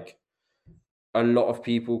that. Like a lot of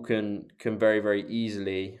people can very, very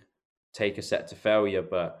easily take a set to failure,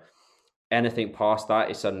 but anything past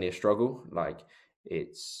that is suddenly a struggle. Like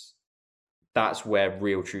that's where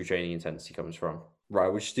real true training intensity comes from. Right,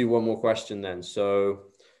 we'll just do one more question then. So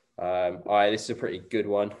all right, this is a pretty good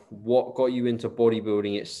one. What got you into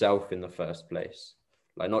bodybuilding itself in the first place?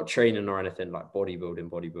 Like not training or anything, like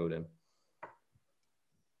bodybuilding.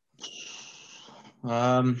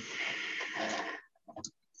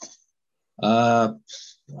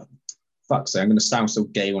 Fuck's sake, I'm gonna sound so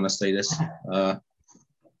gay when I say this.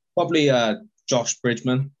 Probably Josh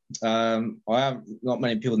Bridgman. I have not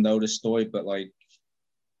many people know this story, but like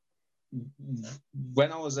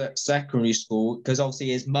when I was at secondary school, because obviously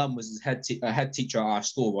his mum was his head teacher at our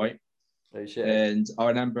school, right? Oh, shit. And I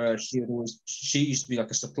remember she used to be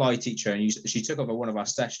like a supply teacher, and she took over one of our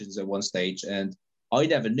sessions at one stage, and I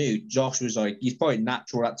never knew Josh was like, he's probably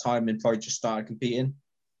natural at that time and probably just started competing.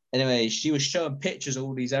 Anyway, she was showing pictures of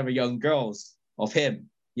all these other young girls of him,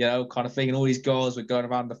 you know, kind of thing. And all these girls were going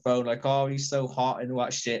around the phone like, oh, he's so hot and all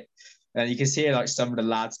that shit. And you can see like some of the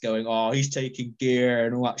lads going, oh, he's taking gear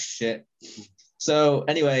and all that shit. So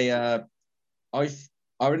anyway, I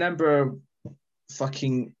remember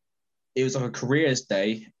fucking, it was like a careers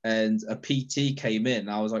day and a PT came in.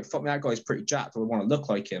 I was like, fuck me, that guy's pretty jacked. I want to look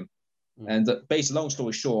like him. And basically, long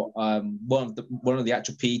story short, one of the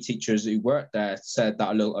actual PE teachers who worked there said that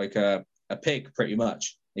I looked like a pig, pretty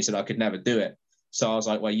much. He said I could never do it. So I was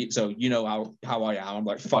like, well, you know how I am. I'm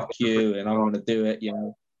like, fuck you, and I want to do it, you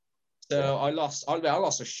know. So I lost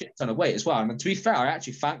a shit ton of weight as well. And to be fair, I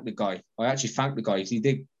actually thanked the guy. Because he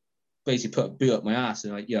did basically put a boot up my ass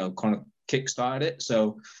and like, you know, kind of kickstarted it.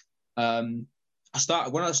 So when I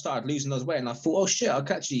started losing those weight, and I thought, oh shit, I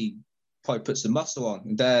could actually probably put some muscle on.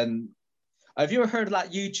 And then, have you ever heard of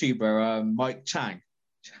that YouTuber, Mike Chang?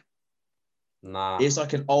 Nah. He's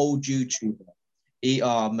like an old YouTuber.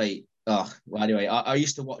 Mate. Well, anyway, I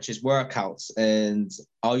used to watch his workouts, and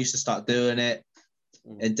I used to start doing it.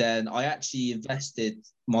 And then I actually invested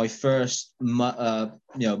my first,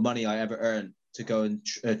 money I ever earned to go and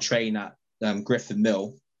train at Griffin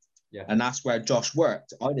Mill. Yeah. And that's where Josh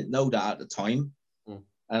worked. I didn't know that at the time.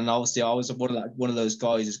 And obviously, I was one of those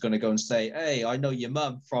guys who's going to go and say, "Hey, I know your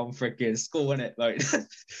mum from freaking school, innit?" Like, I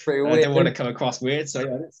didn't want to come across weird, so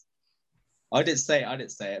yeah, I didn't say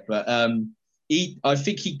it, but I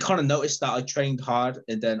think he kind of noticed that I trained hard,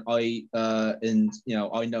 and then I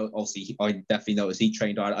know obviously I definitely noticed he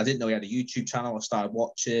trained hard. I didn't know he had a YouTube channel. I started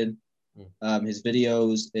watching his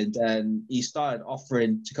videos, and then he started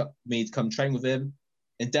offering me to come train with him.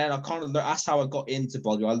 And then I kind of that's how I got into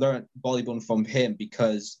bodybuilding. I learned bodybuilding from him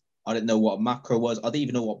because I didn't know what a macro was. I didn't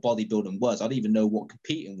even know what bodybuilding was. I didn't even know what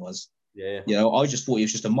competing was. Yeah. You know, I just thought he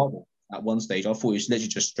was just a model at one stage. I thought he was literally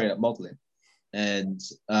just straight up modeling. And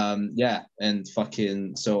so that's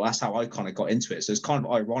how I kind of got into it. So it's kind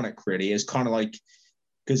of ironic, really. It's kind of like,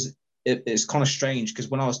 because it's kind of strange because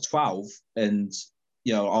when I was 12 and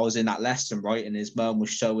you know I was in that lesson, right, and his mum was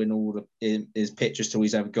showing all his pictures to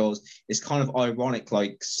his other girls. It's kind of ironic,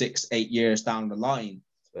 like 6-8 years down the line,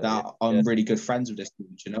 that I'm really good friends with this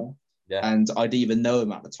dude, you know. Yeah. And I didn't even know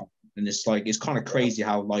him at the time, and it's like it's kind of crazy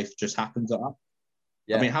how life just happens like that.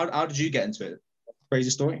 Yeah. I mean, how did you get into it? Crazy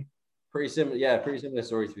story. Pretty similar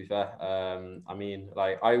story, to be fair. I mean,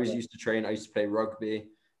 like I always used to train. I used to play rugby.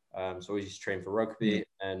 So I always used to train for rugby,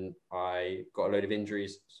 and I got a load of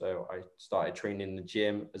injuries. So I started training in the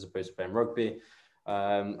gym as opposed to playing rugby.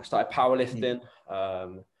 I started powerlifting,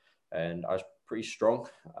 and I was pretty strong.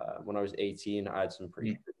 When I was 18, I had some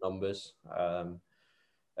pretty good numbers.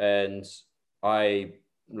 And I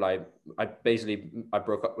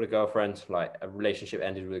broke up with a girlfriend. Like a relationship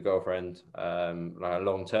ended with a girlfriend, like a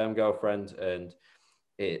long-term girlfriend, and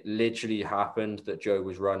it literally happened that Joe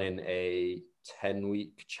was running a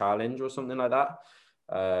 10-week challenge or something like that.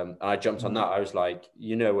 And I jumped on that. I was like,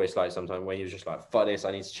 you know what it's like sometimes when you're just like, fuck this,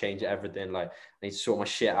 I need to change everything. Like I need to sort my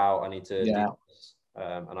shit out. I need to do this.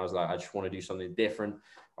 And I was like, I just want to do something different.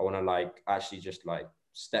 I want to like actually just like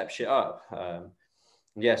step shit up.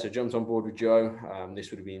 So jumped on board with Joe.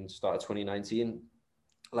 This would have been start of 2019.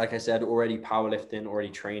 Like I said, already powerlifting, already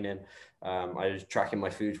training. I was tracking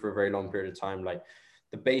my food for a very long period of time. Like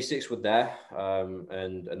the basics were there,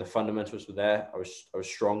 and the fundamentals were there. I was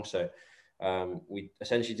strong. So we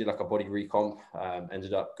essentially did like a body recomp.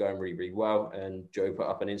 Ended up going really, really well. And Joe put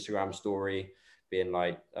up an Instagram story being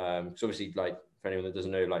like, because obviously like for anyone that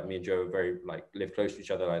doesn't know, like me and Joe are very like live close to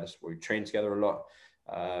each other. Like we train together a lot.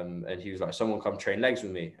 And he was like, someone come train legs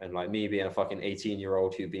with me. And like me being a fucking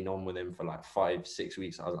 18-year-old who'd been on with him for like 5-6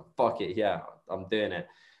 weeks, I was like, fuck it, yeah, I'm doing it.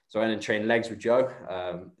 So I went and trained legs with Joe.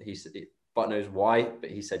 He said, but knows why, but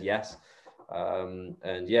he said yes.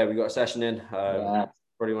 And yeah, we got a session in.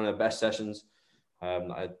 Probably one of the best sessions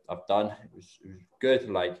I've done. It was good.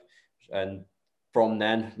 Like, and from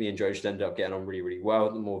then, me and Joe just ended up getting on really, really well.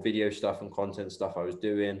 The more video stuff and content stuff I was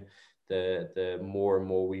doing, the more and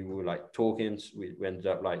more we were like talking. We ended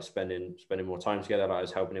up like spending more time together. Like I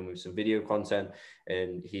was helping him with some video content,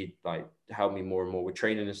 and he like helped me more and more with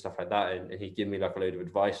training and stuff like that. And he'd give me like a load of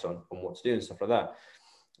advice on what to do and stuff like that.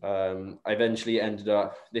 I eventually ended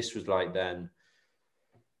up, this was like then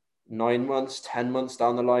 9 months, 10 months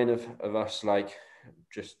down the line of us like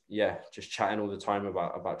just chatting all the time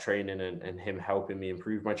about training and him helping me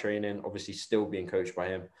improve my training, obviously still being coached by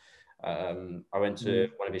him. I went to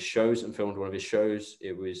one of his shows and filmed one of his shows.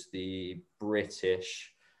 It was the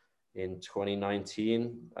British in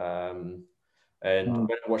 2019. And when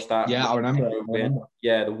I watched that, yeah, I remember.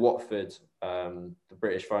 Yeah, the Watford, the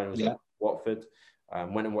British finals at Watford.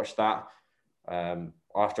 Went and watched that.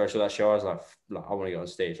 After I saw that show, I was like I want to get on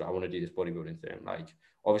stage. Like, I want to do this bodybuilding thing. Like,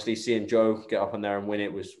 obviously seeing Joe get up on there and win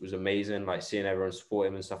it was amazing. Like seeing everyone support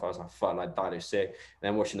him and stuff, I was like, fuck, like that is sick. And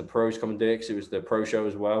then watching the pros come and do it, because it was the pro show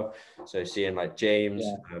as well. So seeing like James,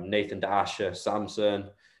 Nathan Dasher, Samson,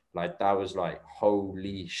 like that was like,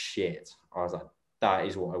 holy shit. I was like, that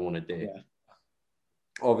is what I want to do. Yeah.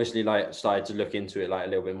 Obviously, like started to look into it like a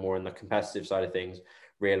little bit more on the competitive side of things,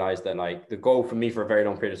 realized that like the goal for me for a very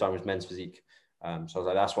long period of time was men's physique. So I was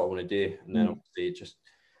like, that's what I want to do. And then obviously it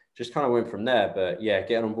just kind of went from there. But yeah,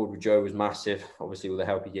 getting on board with Joe was massive, obviously with the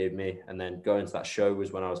help he gave me. And then going to that show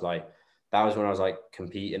was when I was like,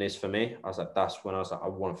 competing is for me. I was like, that's when I was like, I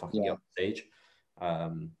want to fucking get on stage.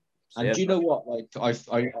 And do you know what? Like,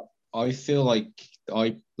 I feel like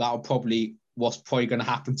that'll probably what's probably going to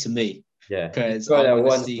happen to me. Yeah, because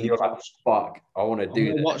you're like, fuck, I want to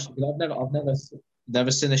do this. I've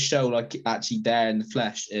never seen a show like actually there in the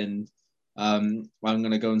flesh, and I'm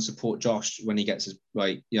going to go and support Josh when he gets his,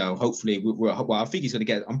 like, you know, hopefully I think he's going to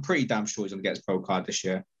get, I'm pretty damn sure he's going to get his pro card this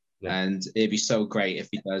year. And it'd be so great if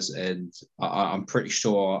he does, and I'm pretty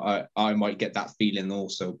sure I might get that feeling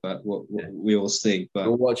also, but we'll see. But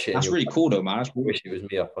we'll watch it. That's really cool though, man. I wish it was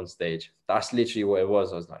me up on stage. That's literally what it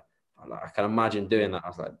was. I was like, I can imagine doing that. I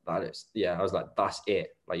was like, that's it.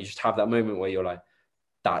 Like, you just have that moment where you're like,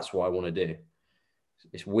 that's what I want to do.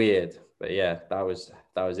 It's weird, but yeah, that was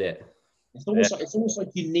it. It's almost like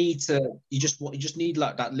you just need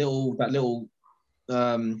like that little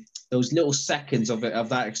those little seconds of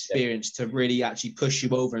that experience to really actually push you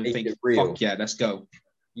over and think, fuck yeah, let's go.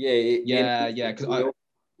 Which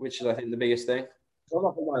is, I think, the biggest thing.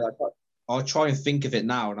 I'll try and think of it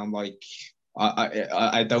now, and I'm like,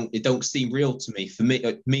 I don't. It don't seem real to me. For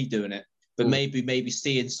me doing it, but maybe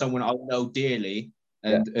seeing someone I know dearly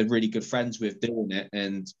and are really good friends with doing it,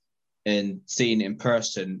 and seeing it in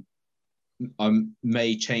person, I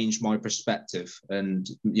may change my perspective, and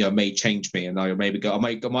may change me, and I might have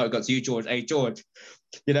got to you, George. Hey, George,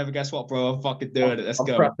 you never guess what, bro? I'm fucking doing it. Let's I'm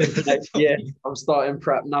go. prepping for next year. I'm starting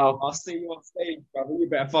prep now. I'll see you on stage, brother. You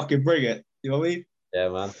better fucking bring it. You know what I mean? Yeah,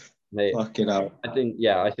 man. Mate, fucking hell. I think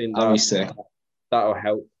That'll be sick. That'll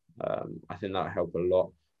help. I think that'll help a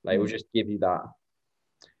lot. Like, it will just give you that.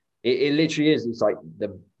 It literally is. It's like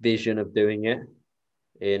the vision of doing it.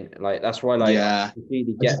 That's why I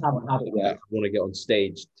completely get. I want to get on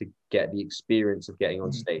stage to get the experience of getting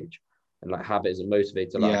on stage, and have it as a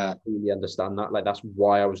motivator. I completely understand that. That's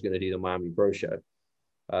why I was going to do the Miami Pro Show.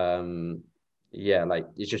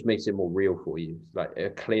 It just makes it more real for you, a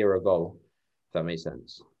clearer goal. If that makes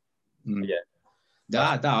sense. Yeah.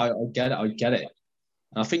 I get it.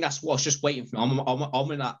 And I think that's what's just waiting for me.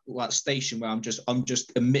 I'm in that station where I'm just at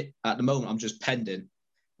the moment. I'm just pending.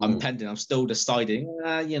 I'm pending. I'm still deciding.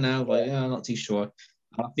 I'm not too sure.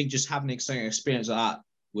 And I think just having an exciting experience like that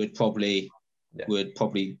would probably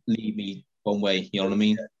lead me one way. You know what I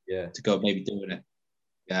mean? Yeah. To go maybe doing it.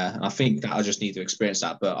 Yeah, and I think that I just need to experience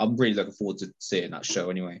that. But I'm really looking forward to seeing that show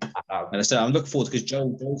anyway. And I said I'm looking forward because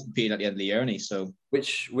Joe's competing at the end of the year, isn't he? So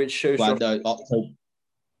which show? October.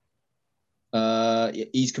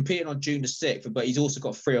 He's competing on June the 6th, but he's also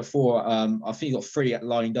got 3 or 4. I think he got 3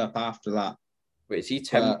 lined up after that. Wait, is he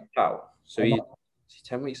 10 weeks out? So is he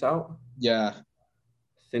 10 weeks out? Yeah. I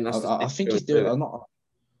think that's. I think he's doing.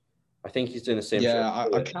 I think he's doing the same. Yeah,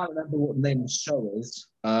 I can't remember what the name of the show is.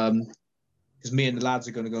 Because me and the lads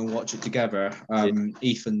are going to go and watch it together.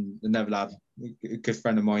 Ethan, the Never lad, a good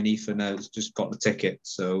friend of mine, Ethan, has just got the ticket,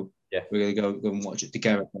 so we're going to go and watch it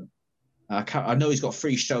together. I know he's got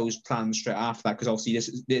 3 shows planned straight after that, because obviously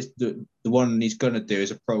this the one he's going to do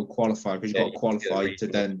is a pro qualifier, because you've got to qualify to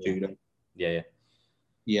then do them. Yeah.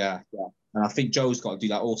 And I think Joe's got to do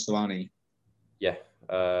that also, hasn't he? Yeah.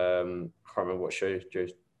 Can't remember what shows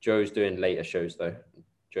Joe's doing later shows though.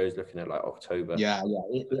 Joe's looking at October. Yeah. I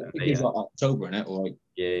think he's October in it, or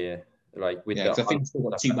Yeah. With I think he's still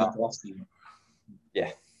got 2 months left.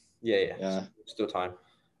 Yeah. Still time.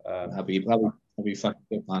 That'll be fucking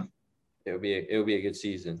good, man. It'll be a good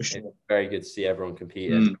season. For sure. It's very good to see everyone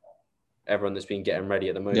competing. Everyone that's been getting ready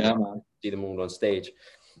at the moment. Yeah, man. See them all on stage.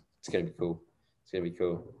 It's gonna be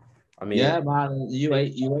cool. I mean, yeah, man. You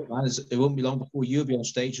ain't, man. It won't be long before you'll be on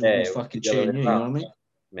stage and we'll be fucking cheering you. You know what I mean?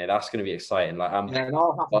 Man, that's gonna be exciting. And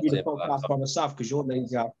I'll have to do the podcast by myself because you're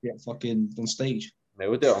lazy out to get fucking on stage. Man,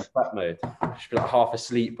 we'll do it on prep mode. Should be half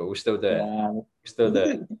asleep, but we'll still do it. Yeah. We'll still do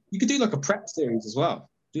it. You could do a prep series as well.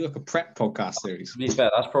 Do a prep podcast series. To be fair,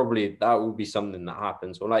 that will be something that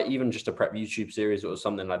happens, or even just a prep YouTube series or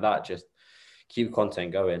something like that. Just keep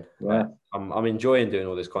content going. Yeah. I'm enjoying doing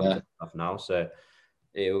all this content stuff now, so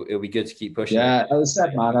it'll be good to keep pushing. Yeah, as I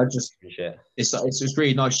said, man, it's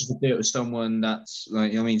really nice just to do it with someone that's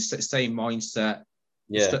same mindset,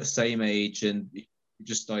 same age, and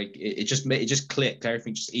just it just clicked.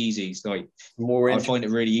 Everything just easy. It's I find it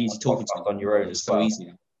really easy talking to on your own. It's so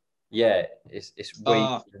easy. Yeah, it's way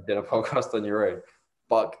easier than a podcast on your own.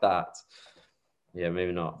 Fuck that. Yeah,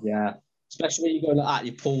 maybe not. Yeah, especially when you go like that,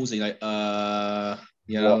 you're pausing, it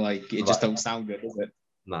just don't sound good, does it?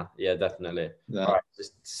 Nah, yeah, definitely. Yeah. All right,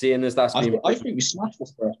 just seeing as that's been. I think we smashed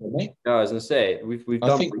this first one, mate. No, I was gonna say we've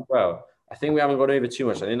done pretty well. I think we haven't gone over too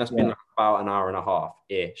much. I think that's been about an hour and a half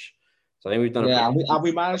ish. So I think we've done. Yeah, and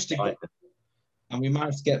we managed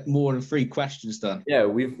to get more than 3 questions done. Yeah,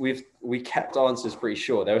 we kept answers pretty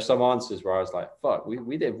short. There were some answers where I was like, "Fuck,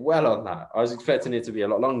 we did well on that." I was expecting it to be a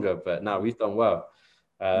lot longer, but no, we've done well.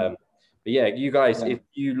 But yeah, you guys, if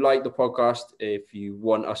you like the podcast, if you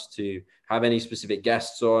want us to have any specific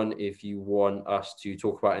guests on, if you want us to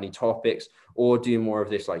talk about any topics or do more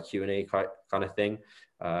of this Q&A kind of thing,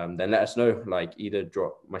 then let us know. Either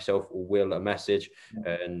drop myself or Will a message,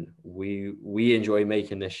 and we enjoy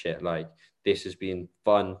making this shit. This has been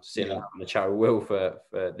fun sitting on the chat with Will for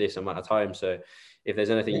this amount of time. So if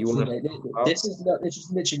there's anything you want to this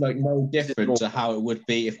is literally no different to how it would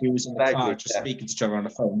be if we was in the car just speaking to each other on the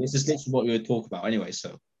phone. This is literally what we would talk about anyway,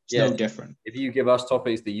 so it's no different. If you give us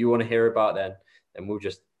topics that you want to hear about, then we'll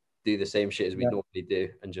just do the same shit as we normally do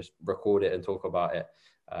and just record it and talk about it.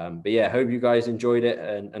 But yeah, hope you guys enjoyed it,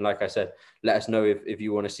 and like I said, let us know if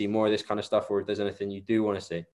you want to see more of this kind of stuff, or if there's anything you do want to see.